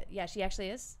 do you say it? Yeah, she actually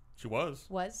is. She was.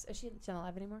 Is she still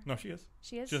alive anymore? No, she is.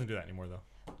 She is. She doesn't do that anymore though.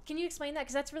 Can you explain that?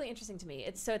 Because that's really interesting to me.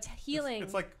 It's healing.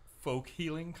 It's like folk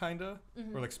healing, kinda,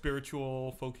 or like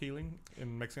spiritual folk healing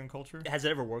in Mexican culture. Has it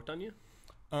ever worked on you?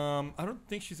 I don't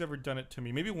think she's ever done it to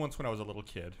me. Maybe once when I was a little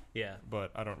kid, Yeah.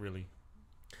 but I don't really.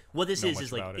 What this know is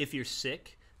much like about it. if you're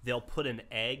sick, they'll put an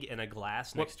egg in a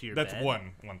glass next to your That's bed.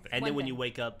 one thing. And One then when thing. you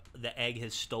wake up, the egg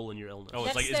has stolen your illness. Oh, it's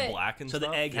That's like it's the- black and So the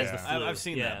stuff? egg has the Yeah. flu. I've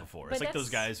seen Yeah. that before. But It's like those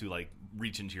that's- guys who like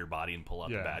reach into your body and pull out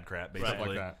the Yeah. bad crap, Right.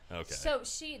 basically. Like that. Okay. So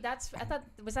I thought,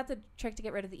 was that the trick to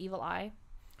get rid of the evil eye?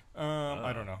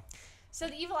 I don't know. So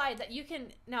the evil eye that you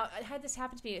can now, I had this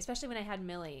happen to me, especially when I had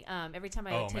Millie. Every time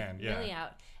I Oh, would take man, yeah. Millie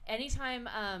out, anytime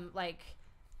like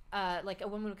a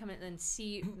woman would come in and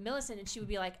see Millicent, and she would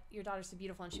be like, "Your daughter's so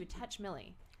beautiful," and she would touch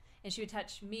Millie, and she would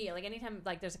touch me. Like anytime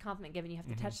like there's a compliment given, you have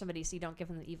to touch somebody so you don't give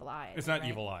them the evil eye. It's Is that not right?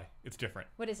 evil eye. It's different.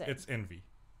 What is it? It's envy.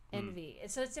 Envy.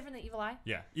 So it's different than evil eye.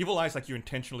 Yeah, evil eye is like you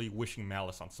intentionally wishing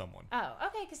malice on someone. Oh,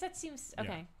 okay, because that seems Yeah.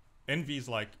 okay. Envy is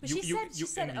like But you. she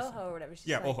said envy oho or whatever. She's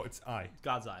Yeah, like, oho. It's eye.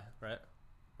 God's eye, right?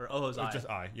 Or Oho's Or eye. just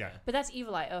eye. Yeah. But that's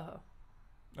evil eye oho.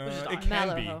 Which is It eye.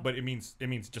 can be, Maloho. but it means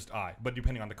just eye. But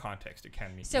depending on the context, it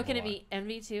can mean. So can it evil eye. be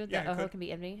envy too? Yeah, The it oho could. can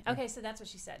be envy. Okay, so that's what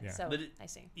she said. Yeah. So But it- I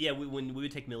see. Yeah, when we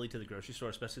would take Millie to the grocery store,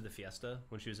 especially the Fiesta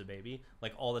when she was a baby,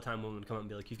 like all the time women would come up and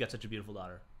be like, "You've got such a beautiful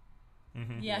daughter."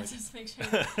 Yeah, just make sure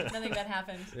nothing bad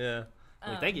happened. Yeah.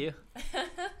 I'm like, thank you.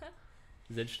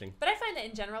 It's interesting. But I find that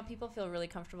in general, people feel really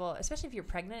comfortable, especially if you're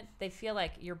pregnant. They feel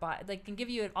like your body, they can give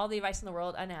you all the advice in the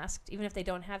world unasked, even if they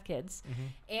don't have kids,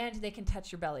 and they can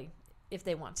touch your belly if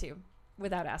they want to,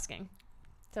 without asking.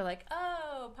 They're like,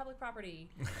 "Oh, public property."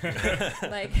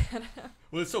 Like,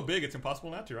 Well, it's so big, it's impossible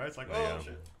not to, right? It's like, oh Yeah.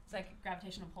 shit. it's like a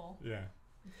gravitational pull Yeah.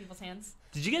 in people's hands.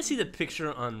 Did you guys see the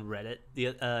picture on Reddit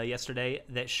yesterday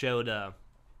that showed?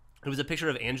 It was a picture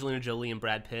of Angelina Jolie and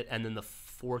Brad Pitt, and then the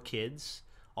 4 kids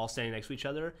all standing next to each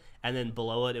other, and then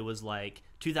below it was like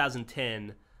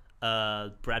 2010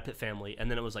 Brad Pitt family, and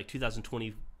then it was like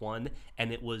 2021,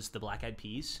 and it was the Black Eyed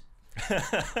Peas,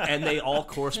 and they all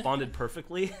corresponded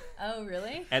perfectly. Oh,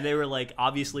 really? And they were like,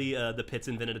 obviously, the Pitts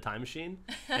invented a time machine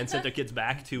and sent their kids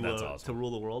back to That's awesome. to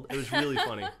rule the world. It was really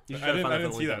funny. You should I try to didn't- find I that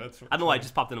didn't for see the that. link. That's I don't know why it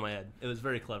just popped into my head. It was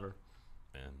very clever.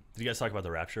 Man. Did you guys talk about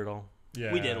the Rapture at all?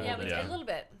 Yeah. We did a Yeah, we bit. did a little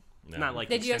bit. No. Not like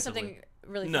Did you have extensively. something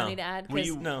really No. funny to add? Were 'Cause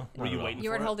you? No. Were you not at all. waiting? you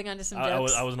for weren't it? holding on to some I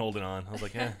jokes? wasn't holding on. I was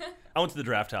like, yeah. I went to the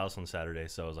draft house on Saturday,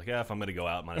 so I was like, yeah, if I'm going to go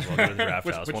out, might as well go to the draft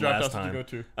Which house. draft last house did time. you go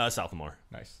to? Southmore.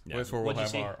 Nice. Yeah. Well, that's where we'll What'd you have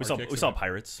see? our We saw kicks we saw at.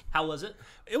 Pirates. How was it?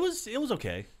 It was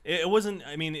okay. It wasn't.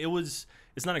 I mean, it's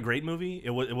not a great movie. It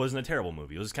wasn't a terrible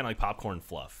movie. It was kind of like popcorn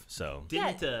fluff. So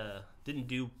Didn't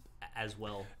do as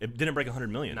well, it didn't break 100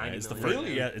 million. 90 Right? It's the million. first.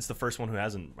 Really? Yeah, it's the first one who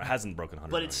hasn't broken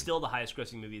 100. but it's still the highest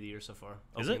grossing movie of the year so far.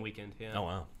 Is Opening it? weekend. Yeah. Oh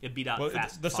wow. It beat out Well,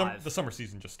 Fast the Five. summer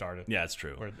season just started. Yeah, it's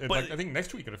true. Or it- But like, I think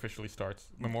next week it officially starts.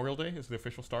 Memorial Day is the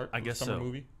official start. I of guess the summer so.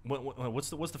 movie. What's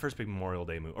the first big Memorial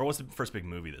Day movie, or what's the first big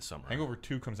movie this summer? Hangover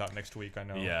 2 comes out next week. I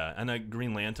know. Yeah, and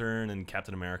Green Lantern and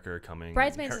Captain America are coming.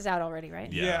 Bridesmaids is out already,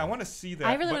 right? Yeah. Yeah, I want to see that.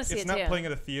 I really but wanna see it's it not too. playing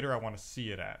at a theater I want to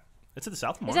see it at. It's at the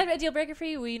Southmore. Is that a deal breaker for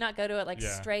you? Will you not go to it like Yeah.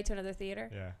 straight to another theater?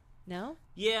 Yeah. No?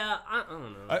 Yeah, I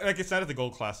don't know. Like it's not at the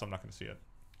Gold Class, so I'm not going to see it.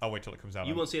 I'll wait till it comes out.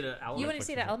 You on- won't see it at Alamo. You want to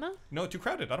see it at Alamo? No, too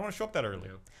crowded. I don't want to show up that early.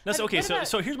 No, so, What- okay, what so about-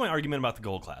 so here's my argument about the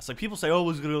Gold Class. Like people say, oh,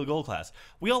 let's go to the Gold Class.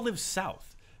 We all live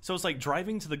south, so it's like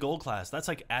driving to the Gold Class. That's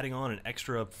like adding on an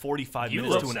extra 45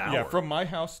 minutes to an hour. Yeah, from my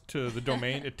house to the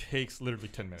Domain, it takes literally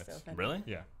 10 minutes. So really?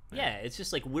 Yeah. Yeah, it's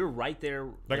just like we're right there.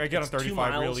 Like I get on it's 2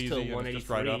 miles real miles easy, to and it's just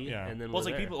right up. 183, Yeah. and then Well, it's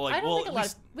we're like there. people like. I don't well, think a at lot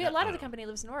least- of a lot I of the don't know. company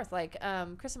lives north. Like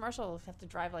Chris and Marshall have to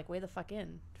drive like way the fuck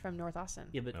in from North Austin.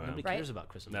 Yeah, but Oh, yeah. nobody Right? cares about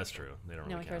Chris. and That's Marshall. true. They don't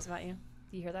No really one cares care. about you.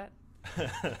 Do you hear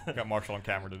that? Got Marshall on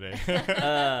camera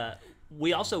today.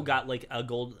 We also got like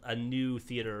a new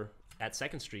theater at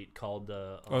Second Street called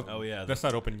Oh yeah, That's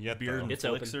not open yet. Beer though. and It's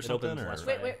Flicks open. or It something. opened Or last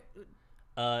Wait,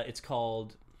 Friday. It's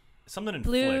called something in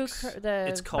Blue, Flicks. the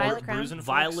It's called Violet Crown. Bruise and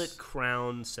Violet Flicks?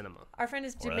 Crown Cinema. Our friend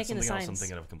is Or that's making the something else I'm signs.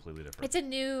 thinking of completely different. It's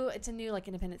a new like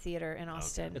independent theater in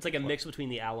Austin. It's like a mix between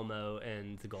the Alamo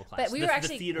and the Gold Class. But we the, were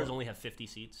actually- the theaters only have 50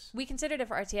 seats. We considered it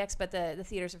for RTX, but the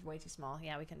theaters are way too small.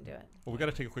 Yeah, we couldn't do it. Well, we got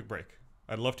to take a quick break.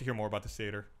 I'd love to hear more about the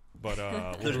theater, but we'll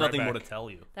There's be right nothing more back. to tell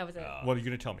you. That was it. What are you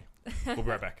going to tell me? We'll be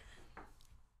right back.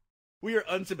 We are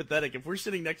unsympathetic. If we're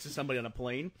sitting next to somebody on a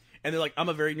plane and they're like, I'm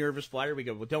a very nervous flyer, we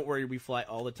go, well, don't worry, we fly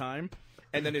all the time.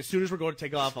 And then as soon as we're going to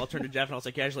take off, I'll turn to Jeff and I'll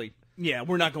say casually, yeah,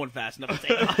 we're not going fast enough to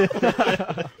take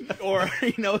off. Or,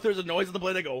 if there's a noise on the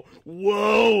plane, I go,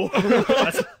 whoa,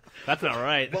 That's not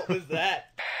right. what was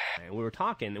that? And we were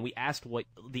talking, and we asked what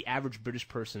the average British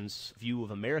person's view of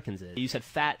Americans is. You said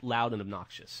fat, loud, and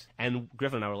obnoxious. And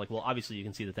Griffin and I were like, well, obviously you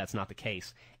can see that that's not the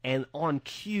case. And on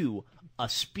cue, a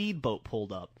speedboat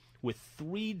pulled up with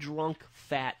 3 drunk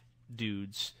fat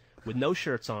dudes with no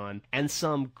shirts on, and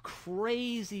some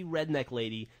crazy redneck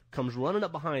lady comes running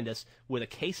up behind us with a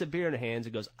case of beer in her hands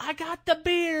and goes, "I got the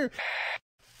beer!"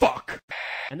 Fuck!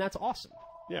 And that's awesome.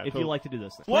 Yeah, if you like to do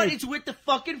those things. What is with the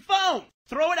fucking phone?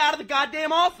 Throw it out of the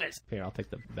goddamn office. Here, I'll take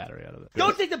the battery out of it.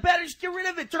 Don't take the battery, just get rid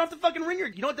of it. Turn off the fucking ringer.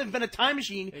 You don't have to invent a time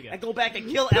machine and go back and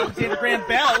kill Alexander Graham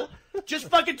Bell. Just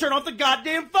fucking turn off the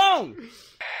goddamn phone.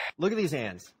 Look at these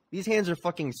hands. These hands are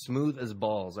fucking smooth as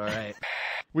balls, alright?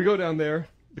 We go down there.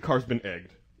 The car's been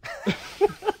egged.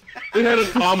 It had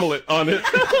an omelet on it.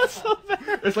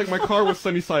 It's like my car was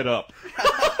sunny side up.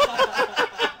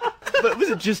 But was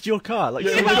it just your car? Like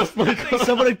Yeah, just my car.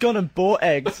 someone had gone and bought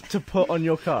eggs to put on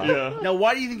your car. Yeah. Now,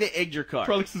 why do you think they egged your car?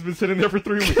 Probably 'cause it's been sitting there for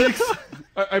 3 weeks.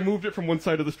 I moved it from one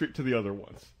side of the street to the other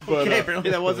once. But, Okay, apparently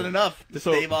that wasn't enough to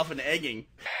so- stave off an egging.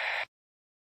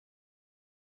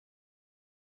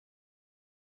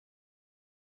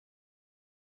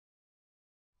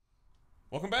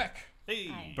 Welcome back.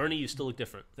 Hey, Bernie, you still look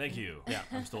different. thank you. Yeah,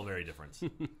 I'm still very different.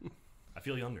 I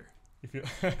feel younger. If you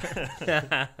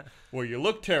well, you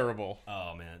look terrible.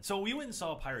 Oh man! So we went and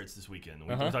saw Pirates this weekend.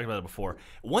 We talked about it before.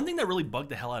 One thing that really bugged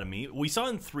the hell out of me, we saw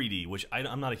in 3D, which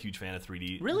I'm not a huge fan of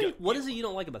 3D. Really? What is it you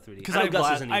don't like about 3D? Because I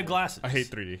have glasses. I hate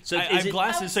 3D. So I is have it,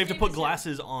 glasses, so you have to Same put as you.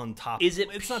 glasses on top. Is it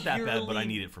It's not that bad, but I purely-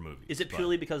 need it for movies. is it but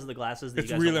purely because of the glasses that It's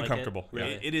you guys really don't like uncomfortable. It?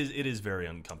 Really? It is very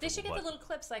uncomfortable. They should get the but little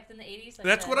clips like in the 80s. Like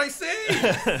That's the, what I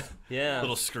say. Yeah.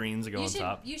 little screens that go You on should,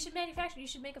 top. you should manufacture. You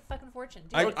should make a fucking fortune.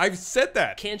 Do I've said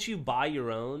that. Can't you buy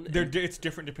your own? It's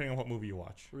different depending on what movie you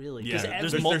watch. Really? Yeah, 'Cause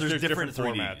there's there's different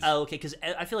different 3Ds. formats. Oh, okay. Because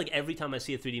I feel like every time I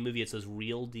see a 3D movie, it's those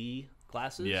real D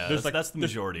glasses. Yeah, There's that's the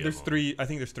majority There's of them. three. I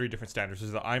think there's 3 different standards.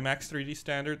 There's the IMAX 3D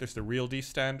standard. There's the Real D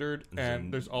standard,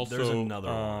 and there's also another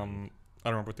one. I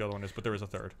don't remember what the other one is, but there is a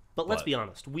third. But let's But- be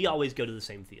honest. We always go to the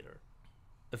same theater.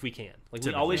 If we can. Like, we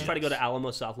Typically, always try to go yes. to Alamo,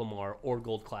 South Lamar, or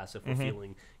Gold Class if we're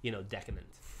feeling, decadent.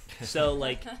 So,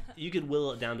 like, you could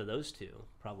will it down to those two,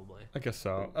 probably. I guess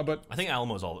so. But I think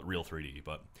Alamo's all real 3D,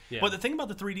 but Yeah. but the thing about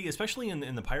the 3D, especially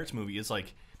in the Pirates movie, is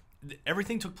like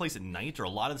everything took place at night, or a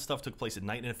lot of the stuff took place at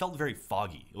night, and it felt very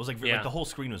foggy. It was like Yeah. the whole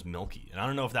screen was milky, and I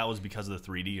don't know if that was because of the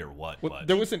 3D or what. Well, but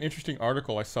there was an interesting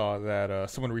article I saw that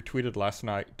someone retweeted last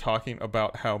night talking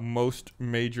about how most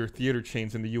major theater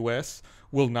chains in the U.S.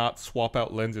 will not swap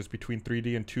out lenses between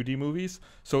 3D and 2D movies.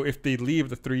 So if they leave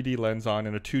the 3D lens on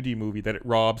in a 2D movie, that it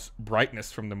robs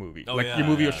brightness from the movie. Oh, like yeah, your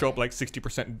movie will yeah. show up like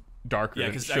 60% darker yeah, than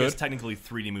it because I guess should. technically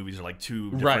 3D movies are like 2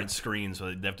 different Right. screens,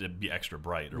 so they have to be extra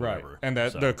bright or Right, whatever. and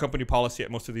that So- the company policy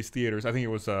at most of these theaters, I think it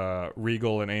was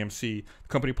Regal and AMC. The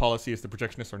company policy is the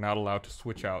projectionists are not allowed to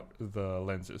switch out the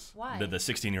lenses. Why? the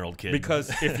 16-year-old kid. Because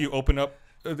if you open up,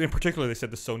 in particular, they said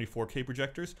the Sony 4K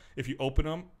projectors, if you open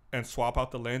them and swap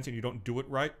out the lens and you don't do it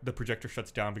right, the projector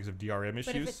shuts down because of DRM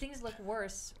but if issues. things look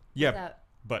worse, Yeah, without-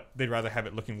 but they'd rather have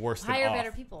it looking worse than hire off.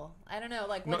 better people. I don't know.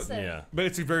 Like, No, what's the? yeah. But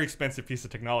it's a very expensive piece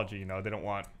of technology, They don't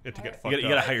want it to get fucked You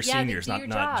gotta up. hire Yeah, then seniors, do not your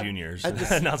not job. juniors, At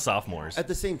the- not sophomores. At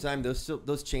the same time,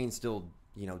 those chains still,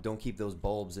 don't keep those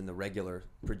bulbs in the regular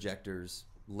projectors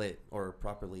lit or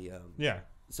properly. Yeah.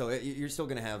 So you're still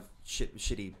gonna have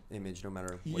shitty image no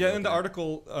matter. What Yeah, you're in the looking at.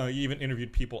 article, you even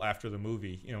interviewed people after the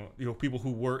movie. People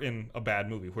who were in a bad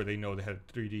movie where they know they had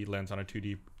a 3D lens on a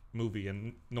 2D movie,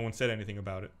 and no one said anything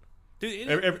about it.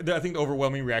 Dude, I think the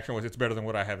overwhelming reaction was, "It's better than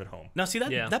what I have at home." now see that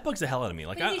Yeah. that bugs the hell out of me.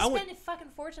 Like But you I would, spend a fucking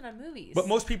fortune on movies. But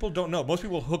most people don't know. Most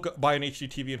people buy an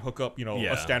HDTV and hook up,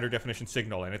 Yeah. a standard definition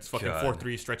signal, and it's fucking God.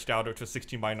 4:3 stretched out to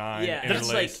 16:9. Yeah, but it's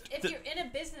interlaced. like- if you're in a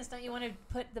business, don't you want to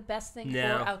put the best thing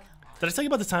No. for outcome? Did I tell you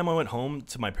about the time I went home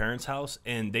to my parents' house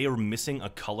and they were missing a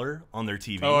color on their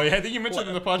TV? Oh yeah, I think you mentioned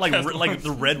in the podcast. Like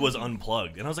the red was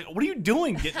unplugged, and I was like, "What are you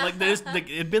doing?" It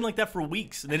had been like that for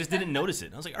weeks, and they just didn't notice it.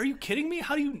 And I was like, "Are you kidding me?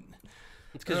 How do you?"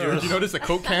 It's because you're. Did you notice the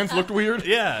Coke cans looked weird?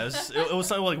 Yeah, it was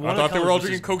something like one I of the thought they were all colors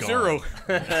was drinking just Coke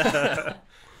gone. Zero.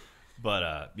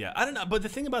 But yeah, I don't know. But the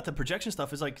thing about the projection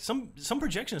stuff is like some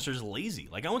projectionists are just lazy.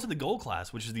 Like I went to the Gold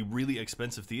Class, which is the really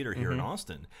expensive theater here in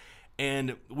Austin,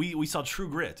 and we saw True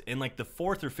Grit, and like the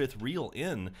 4th or 5th reel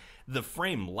in, the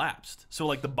frame lapsed. So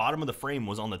like the bottom of the frame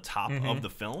was on the top of the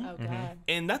film. Oh god.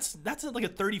 And that's like a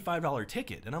 $35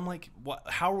 ticket, and I'm like, what?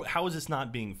 How is this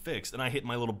not being fixed? And I hit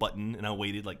my little button, and I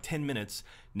waited like 10 minutes,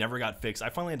 never got fixed. I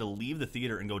finally had to leave the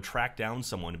theater and go track down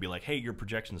someone to be like, hey, your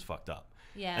projection's fucked up.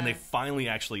 Yeah. And they finally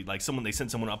actually they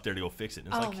sent someone up there to go fix it.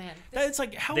 And it's Oh, like, man. it's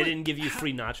like how They didn't give you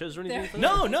free nachos or anything? for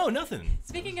that? No, nothing.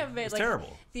 Speaking of like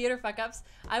terrible. theater fuck ups,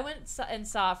 I went and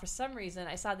saw for some reason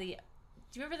I saw the.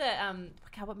 Do you remember the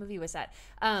God, what movie was that?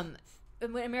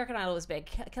 when American Idol was big.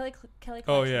 Kelly Oh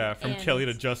Clarkson yeah, from and- Kelly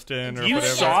to Justin or You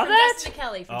whatever. saw from that? Justin to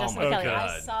Kelly. From Oh Justin my to Kelly. God.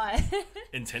 I saw it.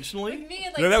 Intentionally? Me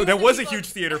and, like, No, that, two that other was a people- huge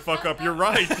theater fuck up. You're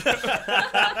right.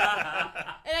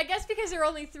 And I guess because there were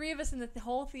only 3 of us in the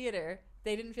whole theater,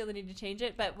 they didn't feel the need to change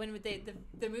it. But when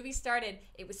the movie started,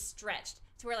 it was stretched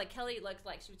to where like Kelly looked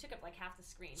like she took up like half the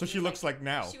screen. So she looks like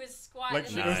now. She was squatting. Like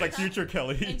she was like future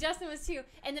Kelly. And Justin was too.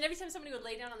 And then every time somebody would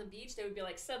lay down on the beach, they would be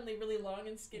like suddenly really long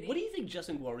and skinny. What do you think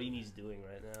Justin Guarini's doing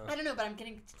right now? I don't know, but I'm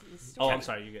getting to the Oh, story. I'm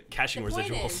sorry. You get Cashing The point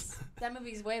residuals. is, that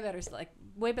movie's way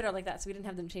better like that. So we didn't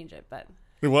have them change it, but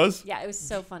It was? yeah, it was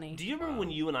so funny. Do you remember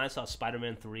when you and I saw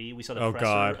Spider-Man 3? We saw the Oh, presser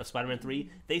God. of Spider-Man 3.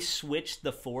 They switched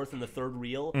the 4th and the 3rd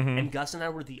reel, and Gus and I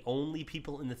were the only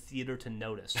people in the theater to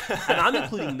notice. And I'm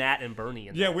including Matt and Bernie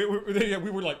in Yeah, that. we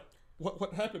were like,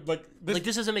 what happened? Like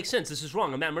This doesn't make sense. This is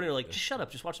wrong. And Matt and Bernie are like, just shut up.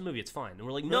 Just watch the movie. It's fine. And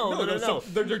we're like, no. They're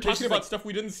This talking is about like, stuff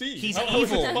we didn't see. He's How is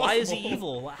this evil. Why is he possible?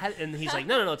 evil? And he's like,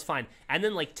 no, it's fine. And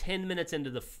then like 10 minutes into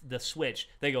the switch,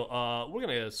 they go, we're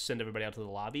gonna send everybody out to the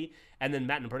lobby. And then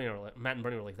Matt and Bernie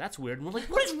were like, that's weird. And we're like,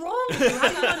 what is wrong with you? How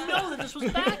did you not know that this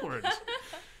was backwards?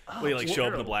 Will you like it's show up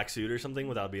in a terrible. black suit or something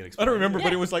without being I explained? don't remember, but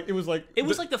Yeah. it was like It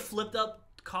was like the flipped up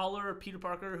collar Peter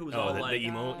Parker who was all the like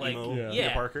emo Yeah. Peter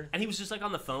Parker. And he was just like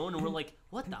on the phone, and we're like,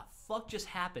 "What the fuck just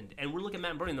happened?" And we're looking at Matt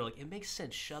and Bernie, and they're like, "It makes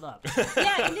sense. Shut up."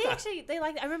 Yeah, and they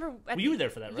like. I remember. Well, you were there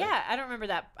for that, right? Yeah, I don't remember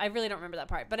that. I really don't remember that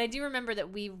part, but I do remember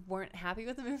that we weren't happy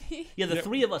with the movie. Yeah, the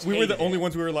 3 of us. we were the hated only it.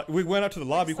 ones. We were like, we went out to the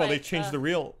lobby It's while they like, changed the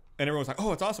reel, and everyone was like,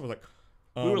 "Oh, it's awesome." I was like,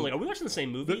 We were like, "Are we watching the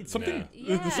same movie?" something,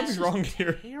 Yeah. there's something's wrong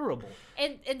here. Terrible.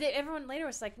 And everyone later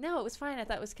was like, "No, it was fine." I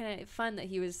thought it was kind of fun that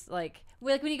he was like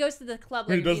when he goes to the club,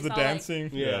 When he later, does he's the all, like- dancing,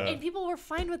 Yeah. and people were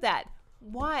fine with that.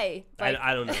 Why? Like,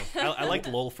 I don't know. I liked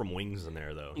Lowell from Wings in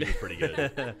there though. He was pretty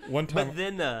good. One time, But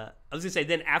then I was gonna say,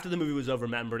 then after the movie was over,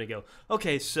 Matt and Bernie go,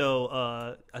 "Okay,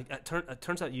 so it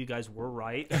turns out you guys were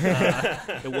right.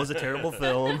 It was a terrible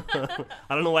film.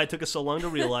 I don't know why it took us so long to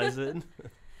realize it."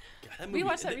 That We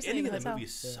watched that the recently in ending the of that hotel. movie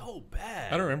is so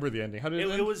bad. I don't remember the ending. How did it,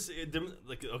 It end? was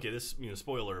like okay, this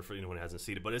spoiler for anyone who hasn't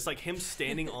seen it, but it's like him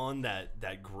standing on that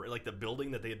like the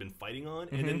building that they had been fighting on,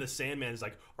 and then the Sandman is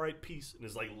like, "All right, peace," and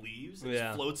is like leaves and Yeah.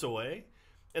 just floats away,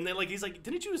 and then like he's like,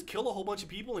 "Didn't you just kill a whole bunch of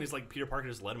people?" And he's like, Peter Parker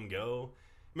just let him go.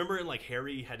 Remember, and like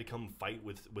Harry had to come fight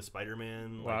with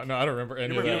Spider-Man. Wow, Like, no, I don't remember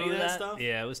any you of remember that. any of that stuff?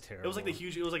 Yeah, it was terrible. It was like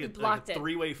it was like He a blocked it.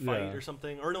 3-way fight Yeah. or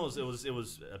something. Or no, it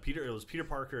was Peter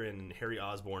Parker and Harry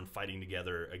Osborn fighting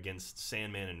together against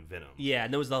Sandman and Venom. Yeah,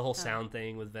 and there was the whole sound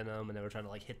thing with Venom, and they were trying to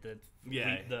like hit the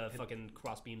Yeah. fucking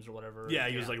cross beams or whatever. Yeah,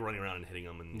 he was like running around and hitting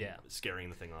them and Yeah. scaring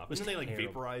the thing off. was And then they like terrible.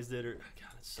 vaporized it or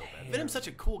God, it's so bad. Venom's such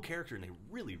a cool character and they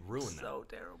really ruined that. so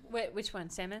terrible. wait, which one?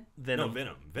 Sandman? Venom, No,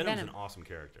 Venom. Venom's Venom. an awesome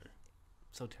character.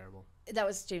 so terrible. That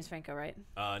was James Franco, right?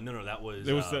 No, that was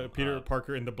There was Peter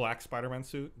Parker in the black Spider-Man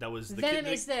suit. That was the Venom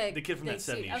kid, is the kid from that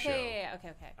suit. 70s okay, show. yeah,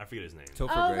 okay. I forget his name. Topher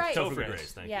Oh, Grace. right. Topher Grace.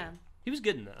 Grace, thank Yeah. you. He was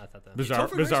good in that. I thought that. Topher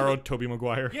Grace Bizarro would've- Tobey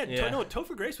Maguire. Yeah, Yeah.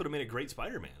 Topher Grace would have made a great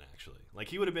Spider-Man, actually. Like,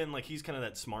 he would have been, like, he's kind of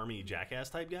that smarmy jackass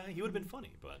type guy. He would have been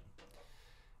funny, but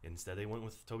instead they went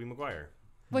with Tobey Maguire.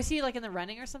 Was he like in the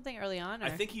running or something early on? Or? I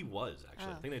think he was,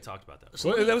 actually. Oh. I think they talked about that.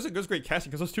 Well, that was great casting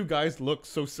because those two guys look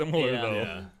so similar, Yeah. though.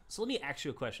 Yeah. So let me ask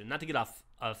you a question. Not to get off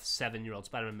a 7-year-old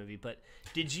Spider-Man movie, but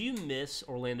did you miss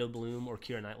Orlando Bloom or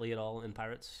Keira Knightley at all in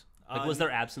Pirates? Like, was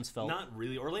their absence felt? Not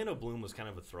really. Orlando Bloom was kind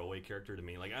of a throwaway character to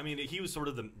me. Like, I mean, he was sort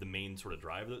of the main sort of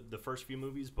drive the first few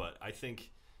movies, but I think,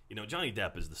 you know, Johnny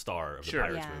Depp is the star of the Sure.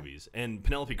 Pirates Yeah. movies. And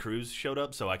Penelope Cruz showed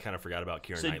up, so I kind of forgot about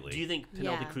Keira So Knightley. do you think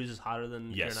Penelope Yeah. Cruz is hotter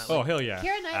than Yes. Keira Knightley? Oh hell yeah!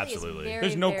 Keira Knightley Absolutely. is very,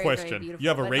 There's no very, question. Very beautiful. You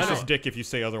have a Like, racist dick if you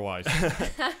say otherwise.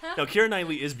 No, Keira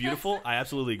Knightley is beautiful. I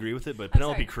absolutely agree with it, but I'm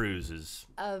Penelope sorry. Cruz is...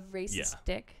 a racist Yeah.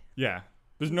 dick. Yeah,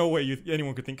 there's no way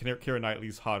anyone could think Keira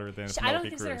Knightley's hotter than I don't Penelope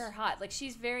consider Cruz. her hot. Like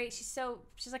she's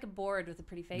like a board with a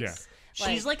pretty face. Yeah.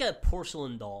 She's like a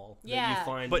porcelain doll that Yeah. you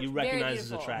find But- you Very recognize as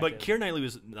beautiful. attractive. But Keira Knightley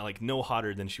was like no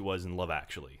hotter than she was in Love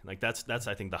Actually. Like that's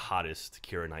I think the hottest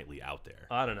Keira Knightley out there.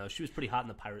 I don't know. She was pretty hot in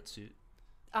the pirate suit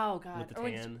Oh god. with the Or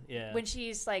tan. Yeah. when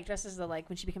she's like dressed as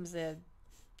when she becomes the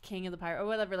king of the pirate or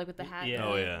whatever, like with the hat. Yeah.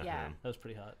 Oh, and- yeah, yeah. That was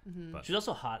pretty hot. But- She was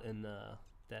also hot in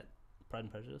that Pride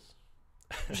and Prejudice.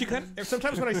 She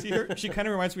sometimes when I see her, she kind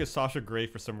of reminds me of Sasha Grey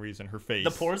for some reason. Her face.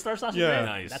 The porn star Sasha Yeah. Grey?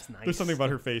 Nice. That's nice. There's something about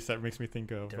her face that makes me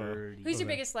think of. Dirty. Who's your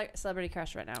biggest celebrity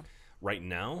crush right now? Right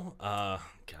now,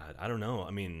 God, I don't know.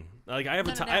 I mean, like I have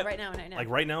No, a no, time. no, right now. Like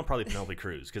right now, probably Penelope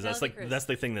Cruz because that's Penelope like Cruz. that's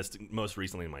the thing that's most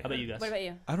recently in my head. How about you guys? What about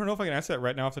you? I don't know if I can answer that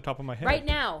right now off the top of my head. Right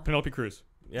now. Penelope Cruz.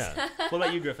 Yeah. What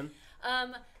about you, Griffin?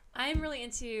 I'm really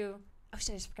into. Oh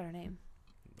shit! I just forgot her name.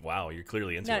 Wow, you're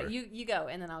clearly into No, her. you go,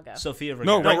 and then I'll go. Sophia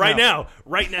Vergara. No, right now.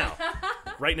 Right now.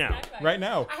 Right now. Right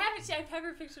now. I have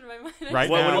her picture in my mind. Right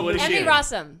What- now. what is she Emmy in?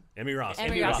 Rossum. Emmy Ross.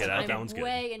 Emmy Okay, Rossum. that I'm one's good.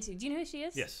 way into. Do you know who she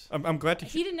is? Yes. I'm glad to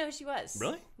He hear. didn't know who she was.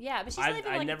 Really? Yeah, but she's I- only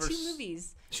been I in like never 2 s-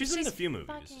 movies. She's been in a few movies.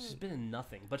 She's been in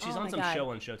nothing, but she's Oh on my some God. show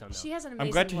on Showtime now. She has an amazing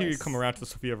I'm glad to hear you voice. come around to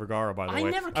Sofia Vergara, by the I way.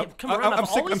 never come around. I've I'm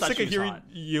always thought sick she of was hearing hot.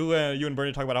 you and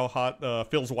Bernie talk about how hot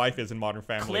Phil's wife is in Modern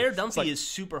Family. Claire It's Dunphy like, is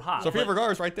super hot. Sofia but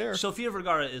Vergara's right there. Sofia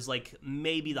Vergara is like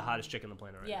maybe the hottest chick on the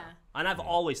planet right Yeah. now. And I've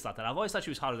always thought that. I've always thought she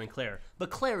was hotter than Claire. But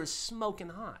Claire is smoking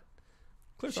hot.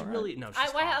 Claire's She all right. really no. She's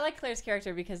I hot. like Claire's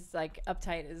character because like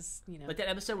uptight is Like that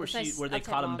episode where It's nice where they uptight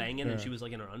caught him mom. banging and Yeah. she was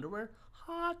like in her underwear.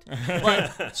 Hot.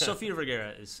 But Sofia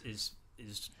Vergara is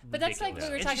But that's like ridiculous. we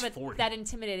were And talking she's about 40. that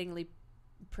intimidatingly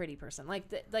pretty person. Like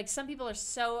some people are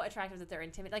so attractive that they're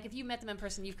intimidating. Like if you met them in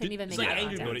person, you couldn't even It's make like eye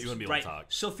angry contact. boobs. You wouldn't be able Right. to talk.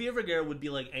 Sofia Vergara would be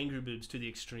like angry boobs to the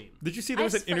extreme. Did you see there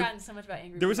I've was an interview? forgotten so much about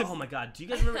angry. There was Boobs. a- Oh my god, do you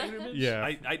guys remember angry boobs? Yeah.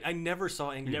 I never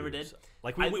saw Angry You never Boobs. did?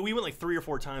 Like I- we went like 3 or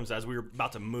 4 times as we were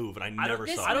about to move, and I never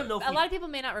This- saw I don't it. know if a we- lot of people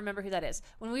may not remember who that is.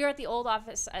 When we were at the old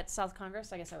office at South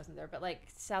Congress, I guess I wasn't there, but like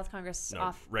South Congress No,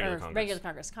 off regular or Congress. regular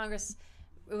Congress.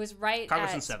 It was right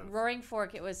Congress and at 7th. Roaring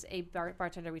Fork. It was a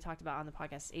bartender we talked about on the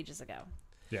podcast ages ago,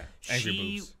 Yeah, angry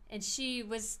She- boobs. and she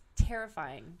was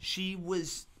terrifying. She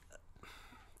was.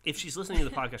 If she's listening to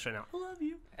the podcast right now, I love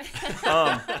you.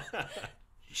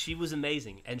 She was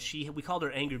amazing, and we called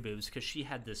her angry boobs because she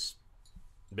had this.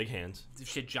 Big hands.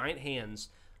 She had giant hands,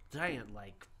 giant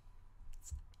like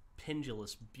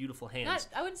pendulous, beautiful hands. Not,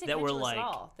 I wouldn't say that were pendulous like at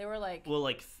all. They were like well,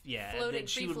 like yeah, floating, that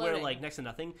she would wear free-floating. like next to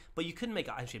nothing, but you couldn't make.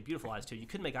 And she had beautiful eyes too. You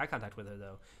couldn't make eye contact with her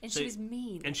though, and So- she was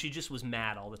mean. and she just was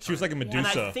mad all the time. She was like a And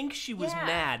Medusa. I think she was Yeah.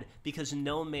 mad because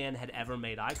no man had ever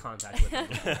made eye contact with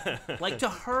her. Like to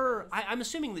her, I'm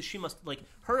assuming that she must like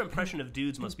her impression of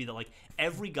dudes must be that like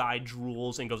every guy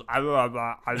drools and goes.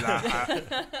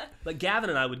 But Gavin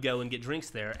and I would go and get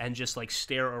drinks there and just like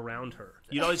stare around her.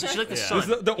 You'd always she's like the sun.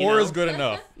 The you aura's know? good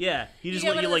enough. Yeah, you just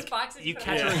get like, one you of those like boxes you you put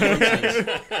catch on. her. In the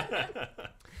face.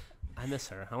 I miss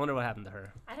her. I wonder what happened to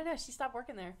her. I don't know. She stopped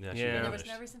working there. Yeah, Yeah. And there vanished.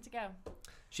 was no reason to go.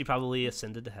 She probably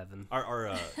ascended to heaven.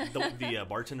 The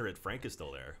bartender at Frank is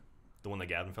still there. The one that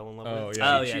Gavin fell in love Oh, with.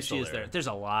 yeah. Oh yeah, she's she still is there. There's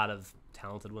a lot of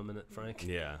talented women at Frank.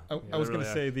 Yeah. I was really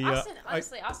gonna say the Austin,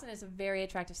 honestly, Austin is a very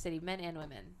attractive city, men and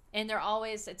women, and they're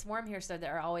always. It's warm here, so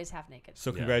they're always half naked.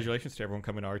 so congratulations to everyone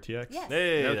coming to RTX. Yes.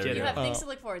 Hey, No there kidding. we You go. have things to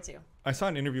look forward to. I saw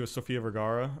an interview with Sofia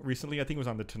Vergara recently. I think it was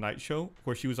on the Tonight Show,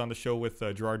 where she was on the show with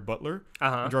Gerard Butler.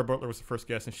 Uh-huh. And Gerard Butler was the first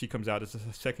guest, and she comes out as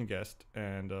the second guest.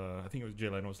 And I think it was Jay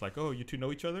Leno was like, "Oh, you two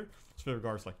know each other?" Sofia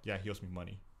Vergara's like, "Yeah, he owes me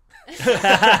money."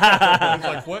 I was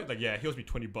like, "What?" Like, "Yeah, he owes me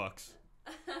 $20."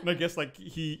 And I guess like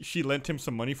she lent him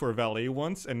some money for a valet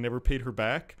once and never paid her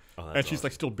back. Oh, that's And she's awesome.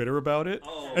 like still bitter about it.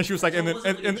 Oh, And she was like, so and it then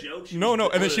wasn't and, like a and joke, she no, was no,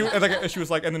 and then she bitter. and like she was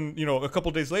like, and then a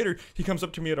couple days later he comes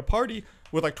up to me at a party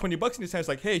with like $20 in his hands,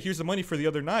 like, "Hey, here's the money for the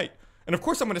other night." And of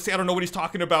course I'm gonna say I don't know what he's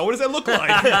talking about. What does that look like?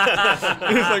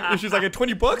 And he's like, and she's like, "At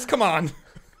 $20? Come on."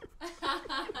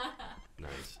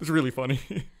 Nice. It's really funny.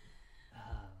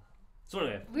 So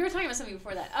anyway, We were talking about something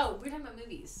before that. Oh, we were talking about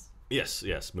movies. Yes,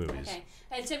 movies. Okay.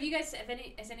 And so have you guys,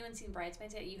 has anyone seen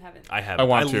Bridesmaids yet? You haven't. I have. I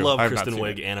want to. love I have not Kristen seen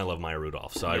Wiig it. and I love Maya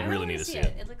Rudolph, so I really really wanna need to see it.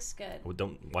 it. It looks good. Well,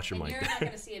 don't watch your And mic. you're not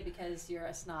going to see it because you're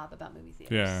a snob about movie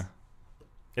theaters. Yeah.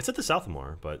 It's at the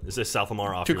Southamore, but is this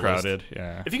Southamore off Too your crowded. list?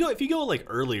 Yeah. If you go like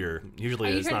earlier, usually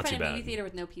Are you it's trying not to too find a bad. movie theater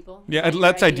with no people? Yeah, Is that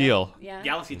that's your idea? ideal. Yeah.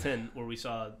 Galaxy 10, where we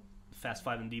saw Fast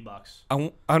 5 and D-Box.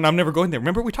 I'm never going there.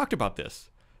 Remember we talked about this.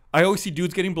 I always see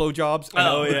dudes getting blowjobs, and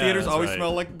Oh, the yeah, theaters that's always right.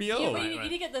 smell like BO. You need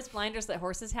to get those blinders that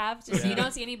horses have, just so you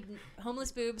don't see any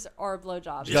homeless boobs or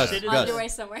blowjobs. Just Gus, sit in- on Gus. your way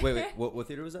somewhere. Wait, what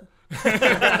theater was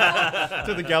that?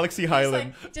 To the Galaxy Just,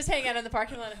 Highland. like, just hang out in the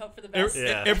parking lot and hope for the best.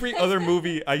 Yeah. Every other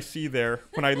movie I see there,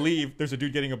 when I leave, there's a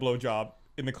dude getting a blowjob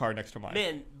in the car next to mine.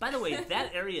 Man, by the way,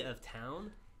 that area of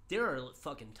town, there are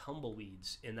fucking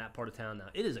tumbleweeds in that part of town now.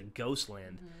 It is a ghost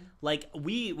land. Like,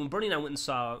 when Bernie and I went and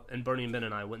saw, and Bernie and Ben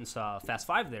and I went and saw Fast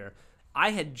 5 there,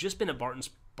 I had just been at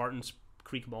Barton's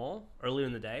Creek Mall earlier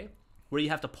in the day, where you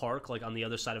have to park like on the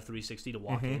other side of 360 to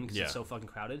walk in because Yeah. it's so fucking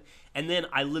crowded. And then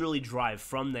I literally drive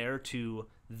from there to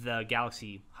the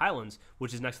Galaxy Highlands,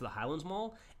 which is next to the Highlands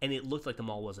Mall, and it looked like the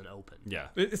mall wasn't open. Yeah.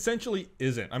 It essentially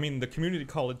isn't. I mean, the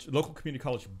local community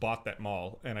college bought that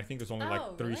mall, and I think there's only Oh,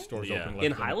 like 3 really? stores Yeah. open left.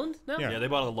 In Highland? No. Yeah. Yeah, they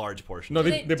bought a large portion. No, of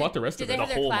it. they bought the rest did of they it. have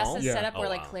The their whole classes mall? set Yeah. up where Oh,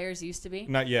 like wow. Claire's used to be?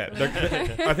 Not yet.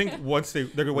 I think once they're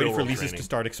waiting for Real-world leases training. to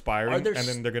start expiring, Are and there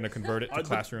then they're going to convert it to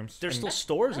classrooms. There's And- still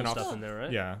stores and Oh, stuff cool. in there,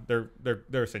 right? yeah,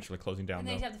 they're essentially closing down And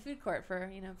though. then you have the food court for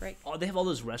break. Oh, they have all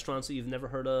those restaurants that you've never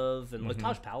heard of, and like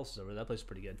Taj Palace is over there. That place is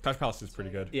pretty pretty good. Taj Palace is pretty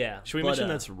good. Yeah. Should we but, mention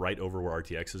that's right over where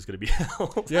RTX is going to be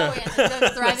held? Yeah. Oh, yeah, the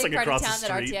thriving like part of across the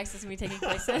town that street. RTX is going to be taking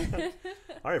place in.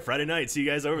 All right, Friday night. See you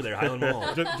guys over there, Highland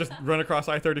Mall. Just run across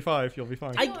I-35. You'll be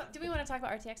fine. Do we want to talk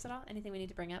about RTX at all? Anything we need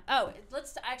to bring up? Oh,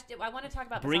 let's actually. I want to talk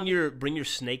about. bring your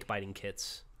snake biting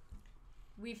kits.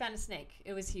 We found a snake.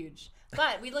 It was huge,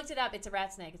 but we looked it up. It's a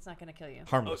rat snake. It's not going to kill you.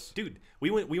 Harmless. Dude, we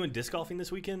went disc golfing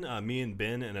this weekend. Me and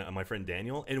Ben and my friend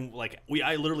Daniel, and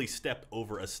I literally stepped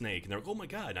over a snake, and they're like, "Oh my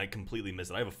god!" And I completely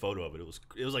missed it. I have a photo of it.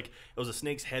 It was a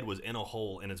snake's head was in a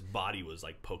hole, and its body was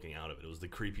like poking out of it. It was the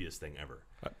creepiest thing ever.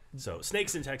 So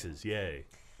snakes in Texas, yay!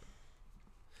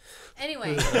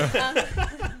 Anyway,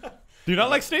 Do you not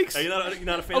like snakes? Are you not a fan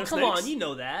Oh, of snakes? come on. You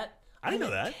know that. I didn't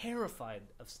know I'm that. terrified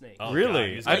of snakes. Oh,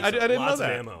 Really? God, I didn't know lots of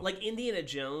that. ammo. Like, Indiana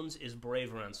Jones is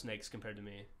brave around snakes compared to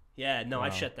me. Yeah, no,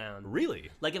 I'd shut down.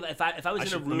 Really? Like, if I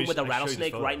was in a let room me with a I show you this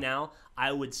rattlesnake photo. right now,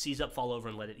 I would seize up, fall over,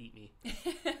 and let it eat me.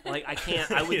 Like, I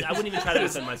can't. I wouldn't even try to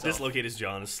defend myself. Dislocate his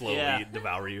jaw and slowly Yeah.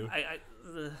 devour you. I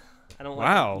don't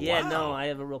Wow. like. Yeah, Wow. no, I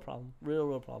have a real problem.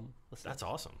 Real problem. That's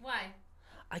awesome. why?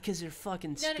 Because they're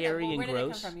fucking No, scary Well, and where did it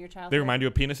gross. come from? Your childhood. They remind you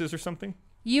of penises or something?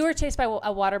 You were chased by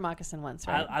a water moccasin once,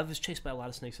 right? I was chased by a lot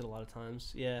of snakes at a lot of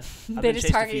times. Yeah, I've They been just chased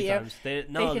a target few you. times. They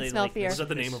can smell fear. Was that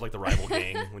the name of like the rival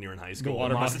gang when you were in high school?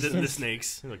 water the moccasins.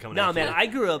 snakes. They're coming No, after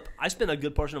man, you. I spent a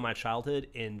good portion of my childhood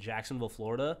in Jacksonville,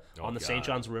 Florida, Oh, on the St. God.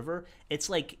 Johns River. It's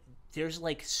like there's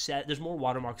more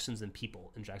water moccasins than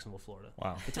people in Jacksonville, Florida.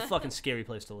 Wow. It's a fucking scary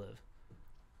place to live.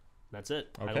 That's it.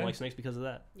 I Okay. don't like snakes because of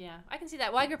that. Yeah, I can see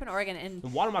that. Well, I grew up in Oregon, and The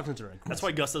water moccasins are That's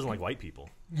why Gus doesn't like white people.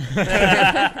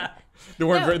 There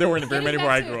weren't very many getting where back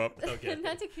I to- grew up. Okay.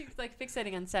 not to keep like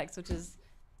fixating on sex, which is,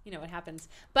 what happens.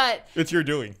 But It's your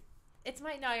doing. it's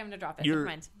my. No, I'm gonna drop it. Never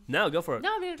mind. No, go for it.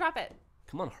 No, I'm gonna drop it.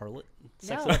 Come on, harlot. No.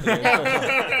 Sex it up. No.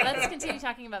 Let's continue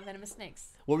talking about venomous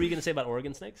snakes. What were you gonna say about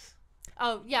Oregon snakes?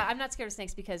 Oh yeah, I'm not scared of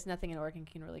snakes because nothing in Oregon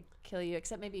can really kill you,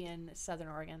 except maybe in Southern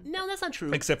Oregon. No, that's not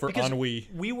true. Except for Because ennui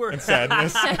we were and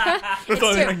sadness. That's It's the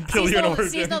only thing true. that can kill you in Oregon.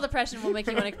 Seasonal depression will make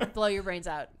you want to blow your brains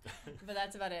out, but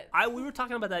that's about it. We were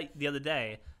talking about that the other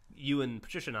day, you and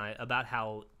Patricia and I, about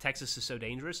how Texas is so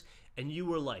dangerous, and you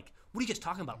were like, "What are you guys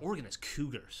talking about? Oregon has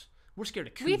cougars. We're scared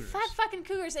of cougars." We've had fucking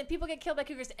cougars, and people get killed by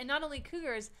cougars, and not only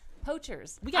cougars,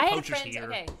 poachers. We got I had poachers friends, here.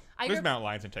 Okay, I grew There's up mountain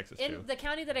lions in Texas, in too. the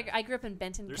county that I grew up in,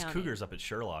 Benton There's County. cougars up at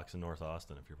Sherlock's in North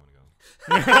Austin if you want to go.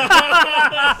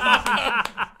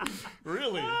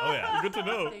 Really? Oh, yeah. Good to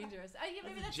know. Dangerous. Yeah,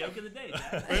 maybe that's Joke of the day,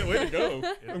 Jack. Way to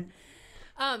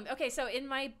go. Okay, so in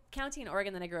my county in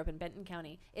Oregon that I grew up in, Benton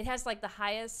County, it has like the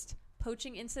highest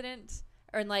poaching incident,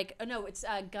 or it's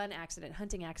a gun accident,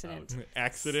 hunting accident.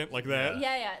 Accident like that?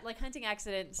 Yeah, like hunting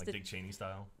accident. Like Dick Cheney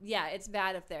style. Yeah, it's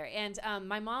bad up there. And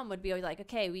my mom would be like,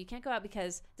 okay, we can't go out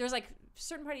because there's like a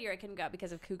certain part of the year I couldn't go out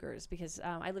because of cougars, because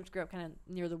I grew up kind of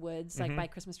near the woods, like by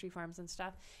Christmas tree farms and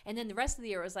stuff. And then the rest of the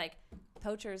year it was like,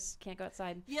 poachers can't go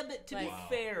outside. Yeah, but to be Like-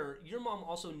 fair, your mom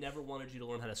also never wanted you to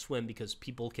learn how to swim because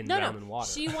people can No, drown in water.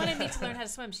 she wanted me to learn how to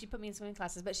swim. She put me in swimming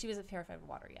classes, but she was terrified of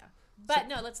water, yeah. But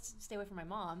no, let's stay away from my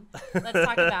mom. Let's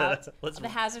talk about Let's the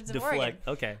hazards of deflect. Oregon.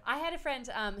 Okay. I had a friend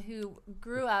who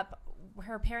grew up,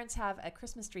 her parents have a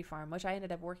Christmas tree farm, which I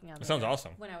ended up working on. That sounds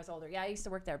awesome. When I was older. Yeah, I used to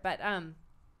work there. But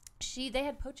they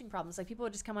had poaching problems. Like people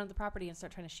would just come onto the property and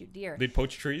start trying to shoot deer. They'd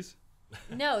poach trees?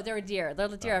 No, there were deer. There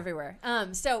were deer everywhere.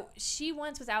 So she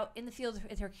once was out in the field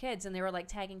with her kids, and they were like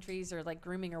tagging trees or like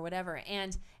grooming or whatever,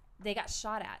 and they got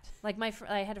shot at. Like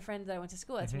I had a friend that I went to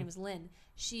school with. Her name was Lynn.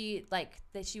 She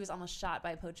she was almost shot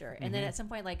by a poacher, and then at some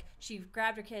point, like she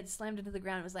grabbed her kids, slammed into the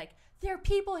ground, and was like, "There are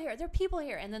people here! There are people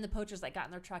here!" And then the poachers like got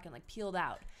in their truck and like peeled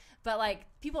out. But like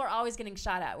people are always getting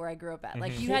shot at where I grew up at.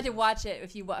 Like you had to watch it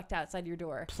if you walked outside your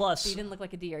door. Plus, so you didn't look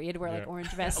like a deer. You had to wear like orange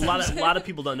vests. a lot of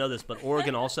people don't know this, but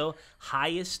Oregon also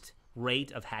highest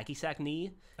rate of hacky sack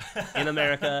knee in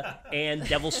America and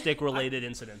devil stick related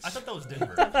incidents. I thought that was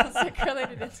Denver.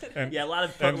 Related incident. Yeah, a lot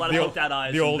of And poked out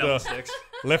eyes. the and old devil sticks.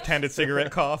 left-handed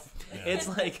cigarette cough. It's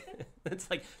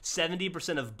like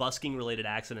 70% of busking related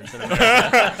accidents in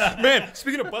America. Man,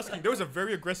 speaking of busking, there was a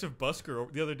very aggressive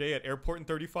busker the other day at Airport in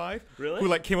 35. Really? Who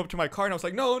like came up to my car and I was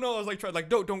like, no. I was like,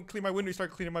 don't clean my window. He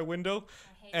started cleaning my window.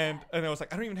 And I was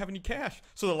like, I don't even have any cash.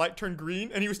 So the light turned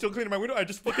green and he was still cleaning my window. I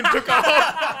just fucking took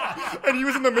off. And he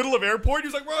was in the middle of Airport. He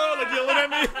was like, whoa, like yelling at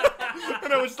me.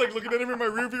 And I was just like looking at him in my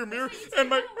rearview mirror. And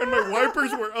my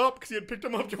wipers were up because he had picked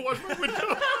them up to wash my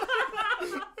window.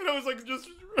 And I was like just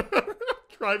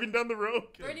driving down the road.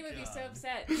 Bernie would be so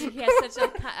upset. He has such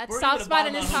a soft spot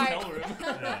in his heart.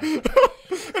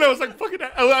 And I was like, fucking,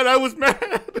 and I was mad.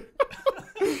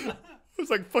 I was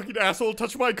like, fucking asshole,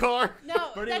 touch my car. No,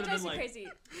 Bernie that would've drives been me like- crazy.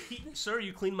 Sir,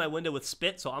 you cleaned my window with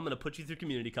spit, so I'm going to put you through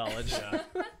community college.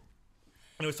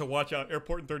 Anyway, so watch out.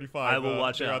 Airport in 35. I will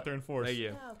watch they're out. out there in force. Thank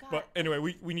you. Oh, God. But anyway,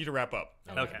 we need to wrap up.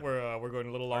 Okay. We're going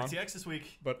a little long. RTX this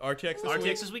week. But RTX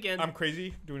this weekend. I'm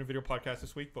crazy doing a video podcast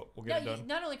this week, but we'll No, get it done.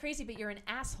 not only crazy, but you're an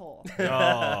asshole.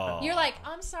 Oh. You're like,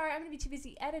 I'm sorry, I'm going to be too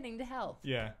busy editing to help.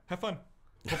 Yeah. Have fun.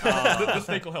 The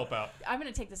steak will help out. I'm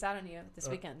going to take this out on you this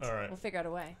weekend. all right. We'll figure out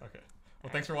a way. Okay.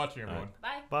 Well, thanks for watching, everyone.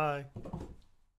 Bye. Bye.